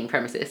not a clean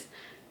premises.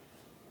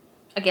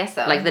 I guess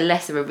so. Like, the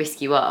less of a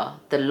risk you are,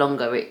 the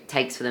longer it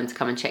takes for them to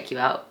come and check you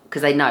out.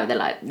 Because they know,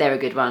 they're a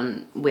good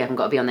one, we haven't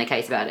got to be on their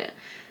case about it.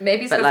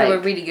 Maybe it's but because they like-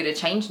 were really good at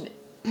changing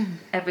it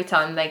every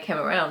time they came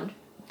around.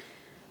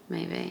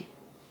 Maybe.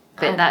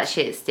 But that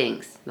shit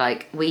stinks.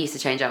 Like, we used to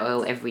change our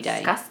oil every day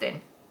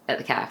Disgusting. at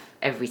the calf.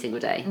 Every single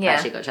day. Yeah.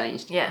 That shit got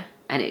changed. Yeah.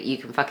 And you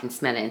can fucking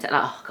smell it and like,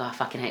 oh god, I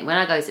fucking hate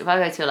it. If I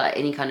go to like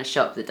any kind of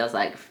shop that does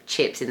like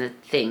chips in the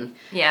thing,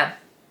 Yeah.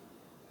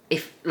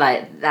 if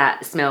like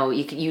that smell,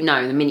 you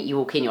know the minute you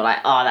walk in, you're like,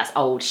 oh, that's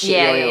old shit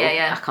Yeah, oil.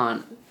 yeah. I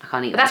can't eat But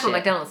that that's what shit.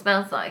 McDonald's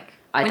smells like.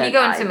 I When you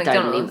don't- go into I don't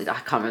McDonald's. I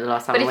can't remember the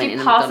last time But I if went you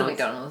in pass a McDonald's.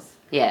 McDonald's,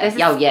 Yeah. there's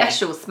a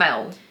special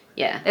smell.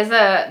 Yeah.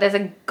 There's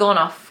a gone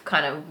off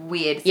kind of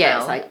weird smell. Yeah,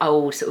 it's like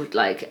old sort of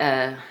like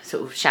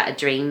sort of shattered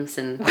dreams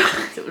and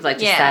sort of like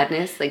just Yeah.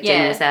 sadness, like Yeah.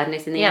 genuine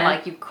sadness in the air. Yeah,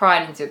 like you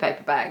cried into a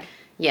paper bag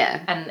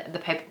yeah. and the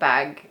paper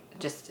bag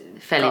just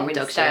Fell got in really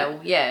dog shit. stale.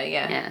 Yeah.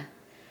 Yeah.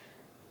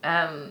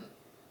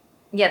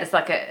 Yeah, there's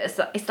like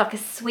it's like a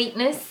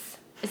sweetness.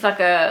 It's like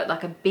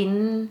a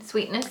bin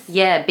sweetness.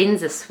 Yeah,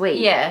 bins are sweet.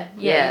 Yeah,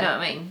 Yeah. you know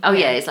what I mean. Oh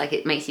yeah, it's like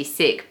it makes you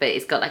sick, but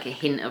it's got like a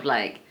hint of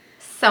like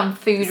Some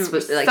food,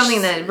 Like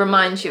something that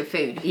reminds you of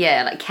food.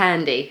 yeah, like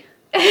candy.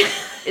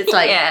 It's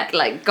like Yeah.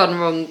 like gone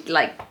wrong,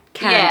 like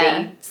candy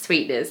Yeah.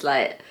 sweetness,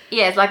 like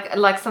Yeah, it's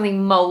like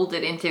something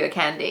molded into a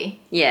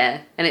candy. yeah,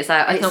 and it's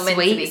like It's not it's meant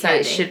to be sweet, so it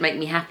candy. should make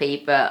me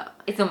happy, but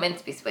It's not meant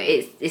to be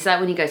sweet. it's like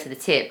when you go to the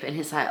tip and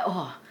it's like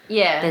oh,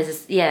 Yeah. there's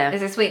this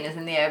There's a sweetness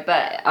in the air,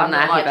 but I'm I'm not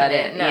not happy liking about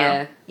it. it, No.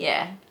 yeah.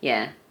 Yeah.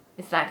 yeah.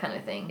 It's that kind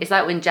of thing. It's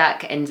like when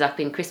Jack ends up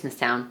in Christmas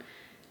Town,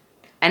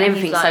 and And he's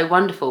everything's like- so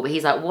wonderful, but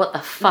he's like, what the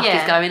fuck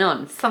Yeah. is going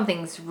on?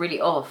 Something's really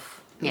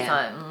off. It's Yeah,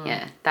 like,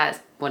 yeah, that's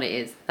what it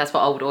is. That's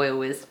what old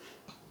oil is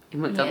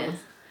in McDonald's. Yeah.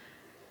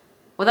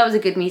 Well, that was a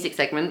good music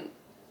segment.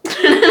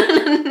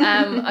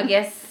 I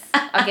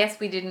guess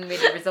we didn't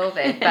really resolve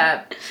it,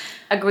 but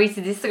agree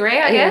to disagree,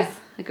 I guess.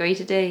 Agree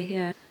to D,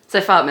 yeah. So,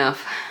 fart mouth.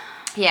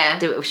 Yeah.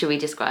 Should we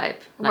describe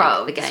like,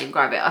 Well, the game?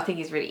 describe it. I think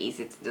it's really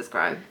easy to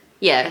describe.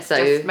 Yeah, It's so,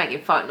 just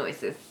making fart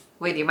noises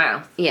with your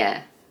mouth.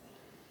 yeah.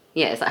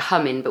 Yeah, it's like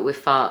humming, but with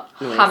fart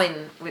noise.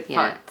 Humming with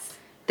Yeah. farts.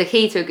 The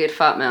key to a good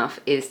fart mouth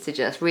is to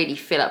just really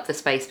fill up the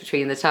space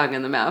between the tongue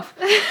and the mouth.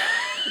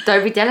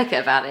 Don't be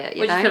delicate about it,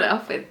 you What do know? you fill it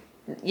off with?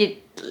 Your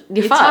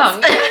Your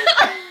farts. tongue.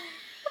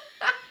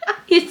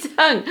 Your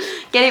tongue.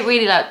 Get it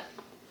really like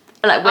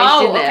like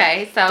wedged in there.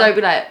 Okay, so Don't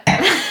be like,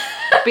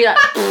 be like,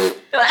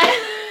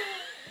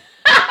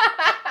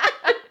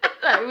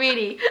 like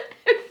really,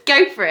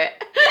 go for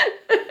it.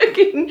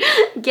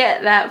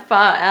 Get that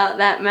fart out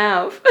that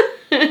mouth.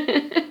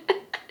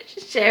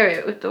 Share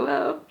it with the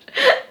world.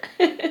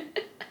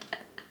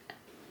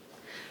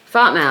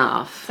 Fart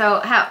mouth.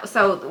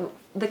 So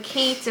the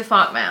key to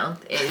fart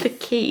mouth is The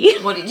key.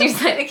 What did you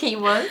say the key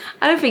was?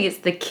 I don't think it's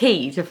the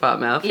key to fart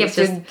mouth. Yeah, It's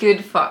just just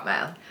good fart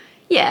mouth.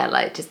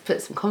 like just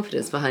put some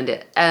confidence behind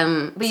it.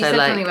 But you said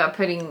something about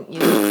putting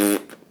your yeah,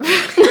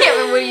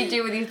 but what do you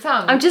do with your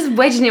tongue? I'm just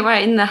wedging it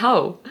right in the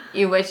hole.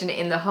 You're wedging it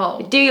in the hole.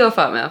 Do your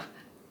fart mouth.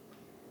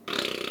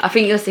 I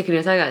think you're sticking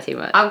your tongue out too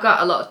much. I've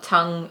got a lot of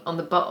tongue on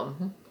the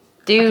bottom.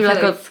 Do I like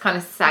feel a it's kind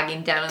of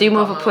sagging down. Do on the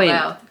more of a bottom my point.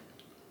 mouth.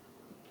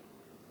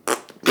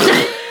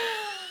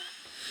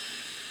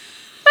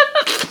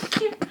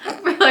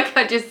 I feel like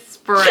I just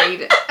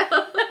sprayed.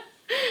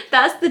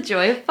 That's the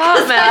joy of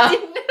fart I mouth.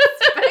 didn't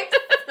expect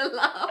to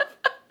laugh.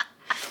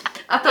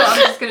 I thought I was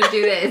just gonna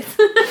do this.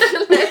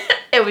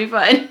 It'll be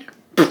fine.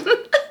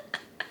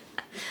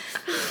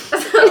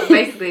 So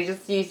basically,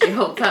 just use your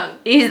whole tongue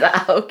Use that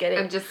hole, get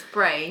and it. just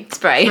spray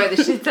Spray.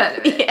 the shit out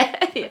of it. Yeah.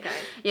 Okay.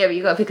 Yeah, but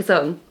you gotta pick a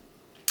song.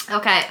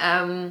 Okay.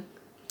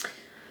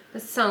 The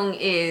song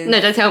is.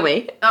 No, don't tell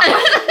me. Oh.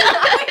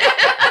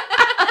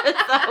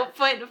 That's the whole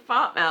point of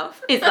fart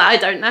mouth. Is that I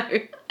don't know.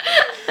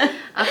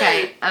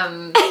 Okay.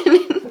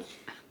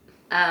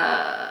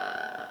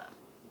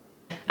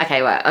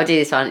 Okay, right, I'll do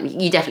this one.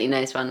 You definitely know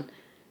this one.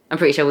 I'm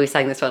pretty sure we've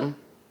sang this one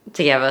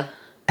together.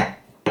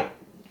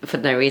 For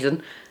no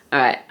reason.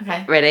 Alright.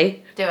 Okay.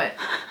 Ready? Do it.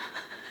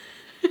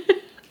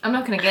 I'm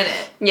not gonna get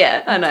it.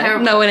 Yeah, I know.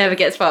 Terrible. No one ever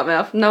gets fart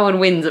mouth. No one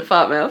wins at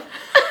fart mouth.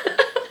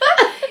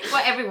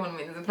 Well, everyone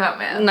wins a fart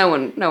mouth. No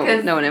one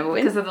ever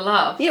wins. Because of the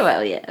laugh. Yeah,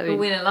 well, yeah. I We mean,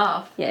 win a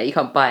laugh. yeah, you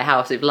can't buy a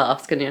house with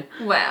laughs, can you?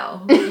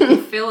 Well, you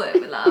can fill it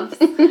with laughs.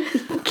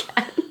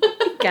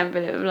 Can't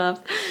fill it with laughs.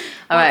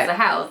 What's Alright. a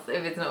house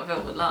if it's not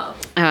filled with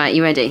laughs? Alright,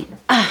 you ready?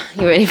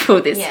 You ready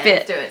for this Yeah, bit?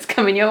 let's do it. It's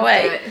coming your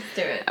Let's way.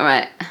 do it.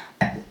 Alright.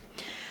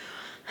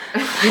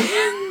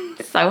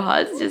 It's so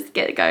hard to just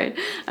get it going.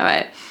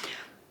 Alright.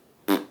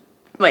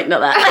 Wait,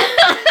 not that.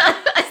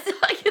 I still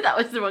like it. That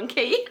was the wrong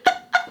key.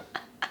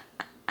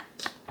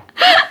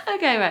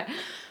 Okay, right.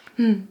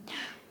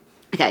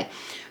 Okay.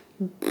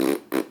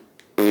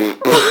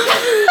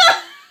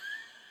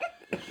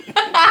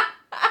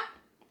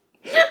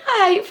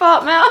 I hate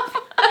fart mouth.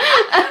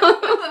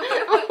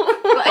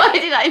 Why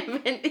did I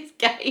invent this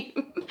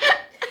game?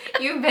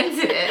 You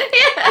invented it.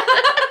 Yeah.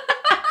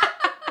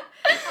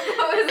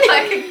 It was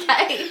like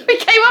a game. We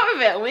came up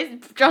with it and we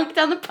drunk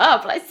down the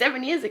pub like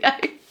 7 years ago.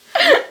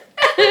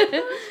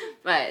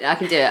 Right, I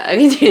can do it. I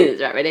can do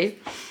this. Right, ready?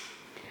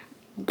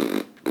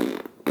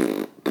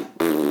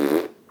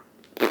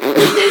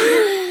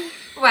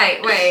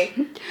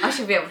 Wait. I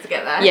should be able to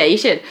get that. Yeah, you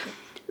should.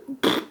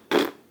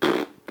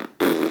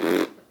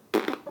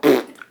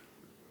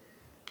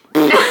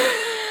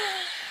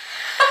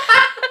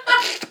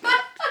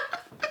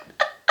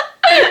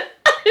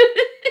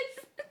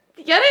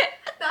 You get it?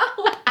 No.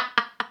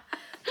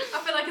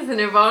 I feel like it's a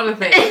Nirvana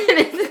thing.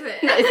 Is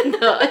it? No, it's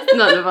not. It's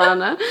not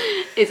Nirvana.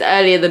 It's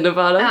earlier than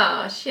Nirvana.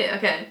 Oh, shit,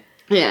 okay.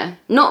 Yeah,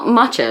 not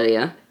much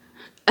earlier.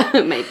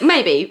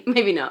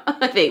 maybe not.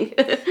 I think.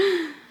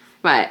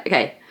 Right.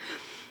 Okay.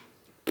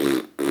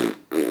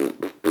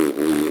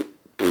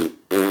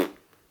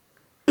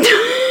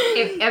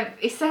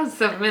 It sounds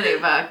so familiar,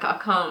 but I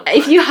can't.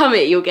 If you hum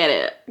it, you'll get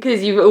it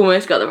because you've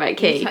almost got the right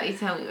key. You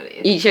tell me what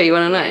it is. You sure you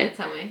want to know? Yeah,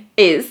 tell me.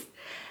 Is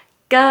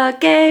God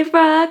gave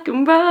rock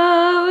and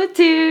roll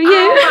to you.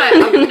 Oh, right.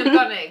 I wouldn't have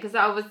gotten it because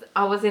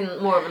I was in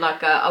more of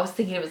like I was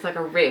thinking it was like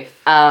a riff.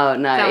 Oh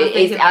no! So I was It's,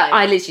 thinking, like-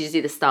 I literally just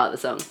do the start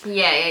of the song,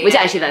 Yeah. which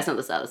actually that's not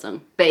the start of the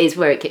song, but it's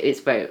where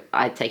where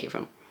I take it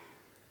from.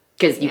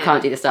 Because you Yeah.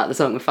 can't do the start of the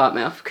song with fart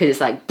mouth because it's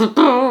like. Yeah,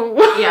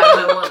 I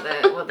don't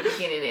know what the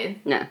beginning is.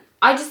 No.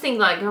 I just think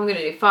like if I'm gonna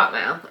do fart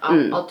mouth,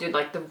 I'll do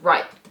like the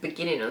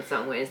beginning of the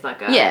song where it's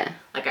like a Yeah.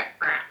 like a.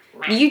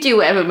 You do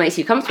whatever makes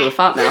you comfortable with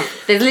fart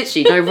mouth. There's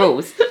literally no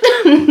rules.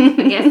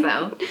 I guess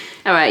so.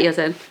 All right, your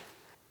turn.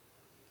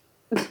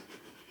 Do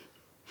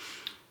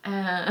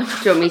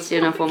you want me to do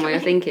another one while you're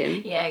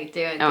thinking? Yeah,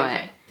 do it. All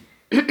right.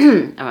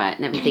 All right,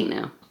 let me think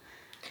now.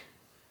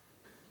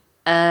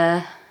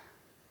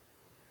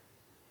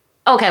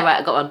 Okay, right,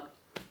 I got one.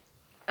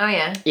 Oh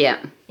yeah.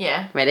 Yeah,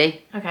 Yeah.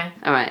 ready? Okay.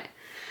 All right.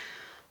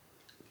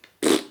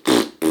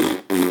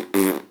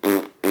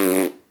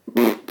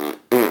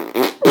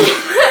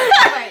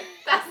 Wait,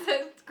 that's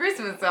a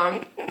Christmas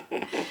song.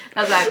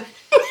 That's like.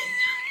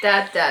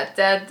 Da da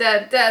da da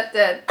da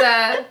da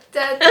da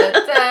da da da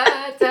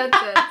da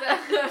da.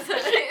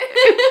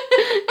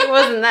 It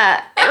wasn't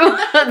that. It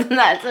wasn't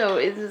that at all.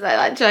 It's just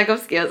like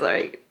Tchaikovsky or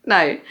something.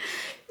 No.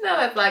 No,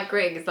 it's like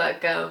Greg. It's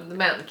like the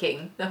Mountain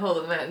King, the whole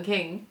of the Mountain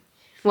King.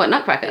 What,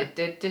 Nutcracker?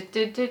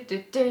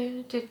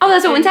 Oh,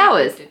 that's Alton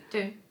Towers.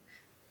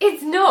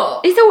 It's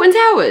not. It's Alton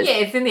Towers. Yeah,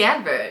 it's in the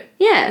advert.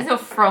 Yeah. It's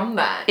not from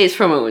that. It's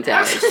from Alton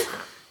Towers.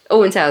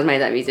 Alton Towers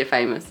made that music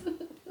famous.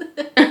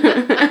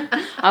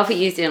 I thought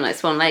you was doing like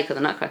Swan Lake or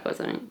the Nutcracker or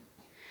something.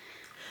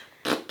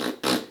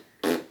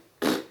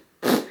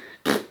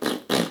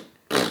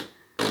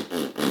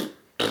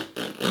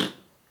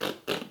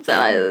 Is that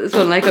like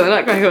Swan Lake or the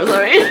Nutcracker or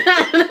something?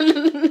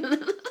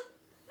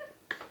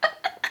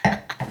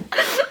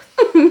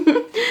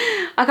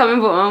 I can't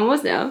remember what mine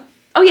was now.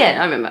 Oh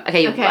yeah, I remember.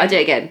 Okay, I'll do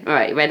it again. All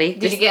right, ready?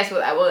 Did you guess what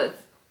that was?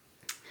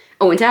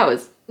 Oh, in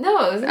Towers.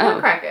 No, it was a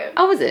Nutcracker.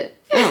 Oh, was it?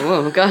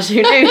 Oh, gosh,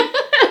 who knew?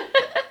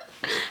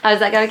 How does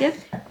that go again?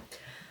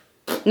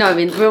 No, I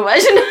mean the real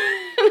version. Oh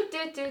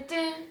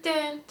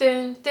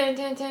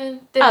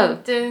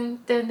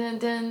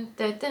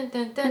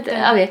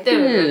yeah.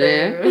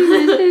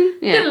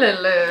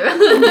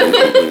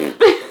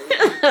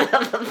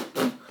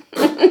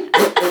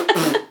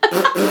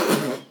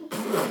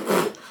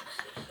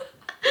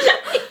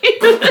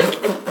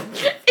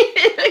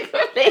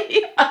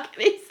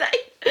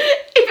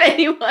 If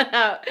anyone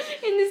out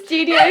in the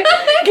studio,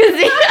 because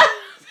we're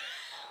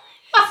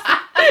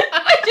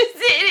just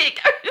sitting here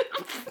going.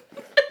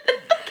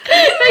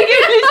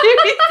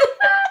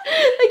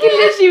 They can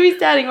literally be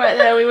standing right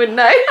there and we wouldn't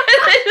know. They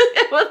just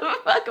go, what the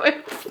fuck?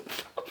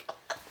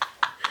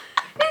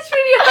 It's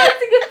really hard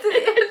to get to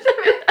the end of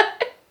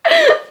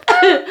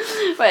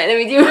it. Right, let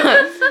me do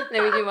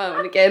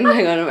one again.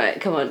 Hang on, right,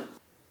 come on.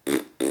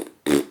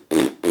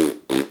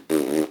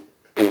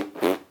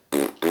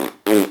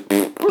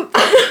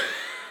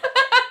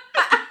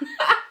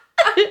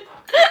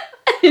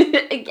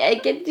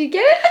 Did you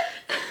get it?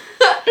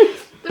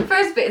 The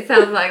first bit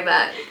sounds like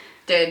that.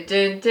 Dun,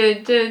 dun,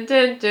 dun, dun,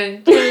 dun,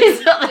 dun,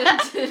 It's not dun,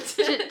 that.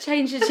 dun, dun.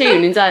 Change the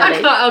tune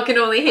entirely. I can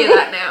only hear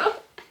that now.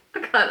 I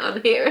can't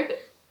unhear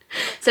it.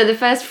 So the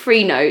first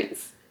 3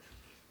 notes.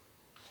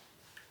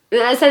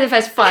 Let's say the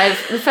first five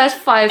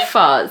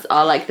farts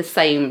are like the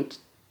same note.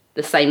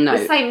 The same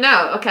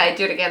note. Okay,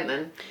 do it again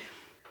then.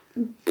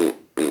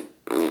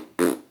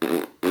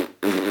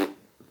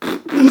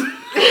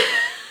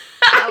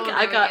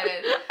 I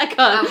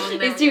can't.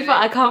 It's too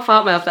far. I can't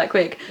fart mouth that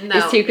quick. No,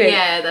 it's too quick.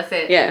 Yeah, that's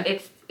it. Yeah.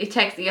 It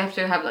takes. You have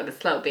to have like a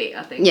slow beat,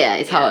 I think. Yeah,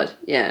 it's hard.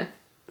 Yeah.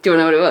 Do you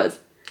want to know what it was?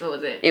 What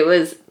was it? It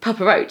was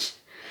Papa Roach.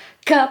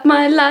 Cut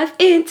my life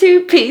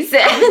into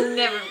pieces. I'll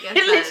never guess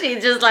that.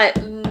 Literally just like.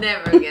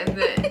 Never guess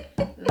it.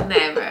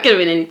 Never. Could have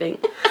been anything.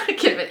 Could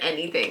have been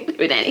anything. Could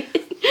have been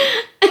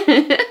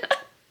anything.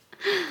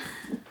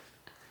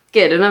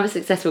 Good, another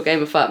successful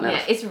game of fart mouth.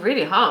 Yeah, it's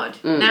really hard.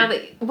 Now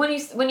that when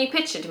you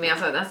pitched it to me, I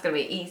thought that's gonna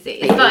be easy.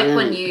 It's like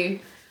when you.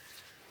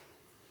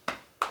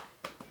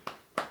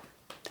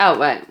 Oh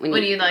right.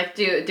 When you like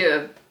do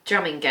a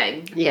drumming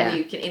game. Yeah.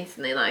 You can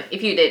instantly like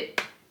if you did.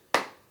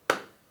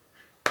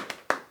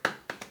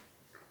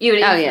 You would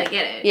instantly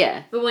get it.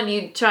 Yeah. But when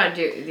you try and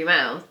do it with your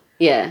mouth.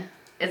 Yeah.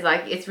 It's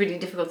like it's really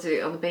difficult to do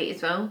it on the beat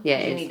as well.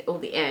 Yeah. You need all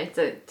the air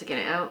to get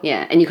it out.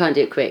 Yeah, and you can't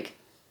do it quick.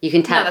 You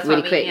can tap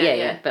really quick,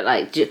 yeah. But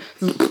like,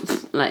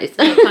 like it's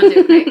you can't do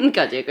it quick.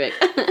 Can't do it quick.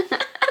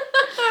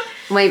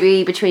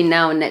 Maybe between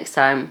now and next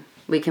time,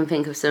 we can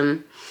think of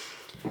some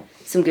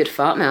good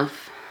fart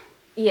mouth.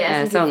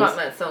 Yeah, some songs. good fart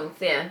mouth songs.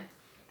 Yeah.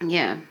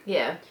 Yeah.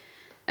 Yeah.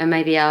 And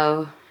maybe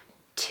our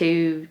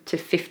 2 to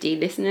 50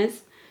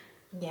 listeners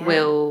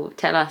will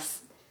tell us.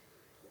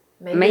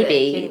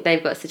 Maybe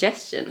they've got a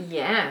suggestion.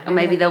 Yeah. Or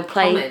maybe they'll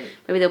play. comment.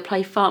 Maybe they'll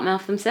play fart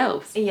mouth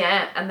themselves.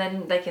 Yeah, and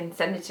then they can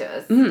send it to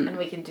us, and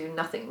we can do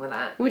nothing with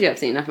that. We'll do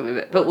absolutely nothing with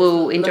it, but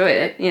we'll enjoy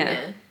it.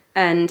 Yeah.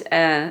 And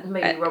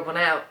maybe rub one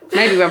out.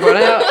 Maybe rub one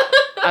out.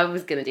 I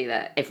was gonna do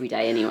that every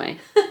day anyway.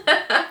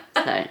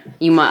 So I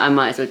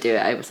might as well do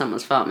it over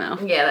someone's fart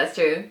mouth. Yeah, that's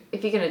true.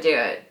 If you're gonna do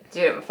it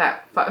with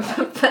fat.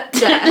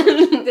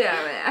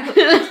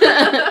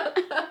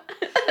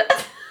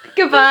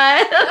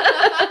 Goodbye.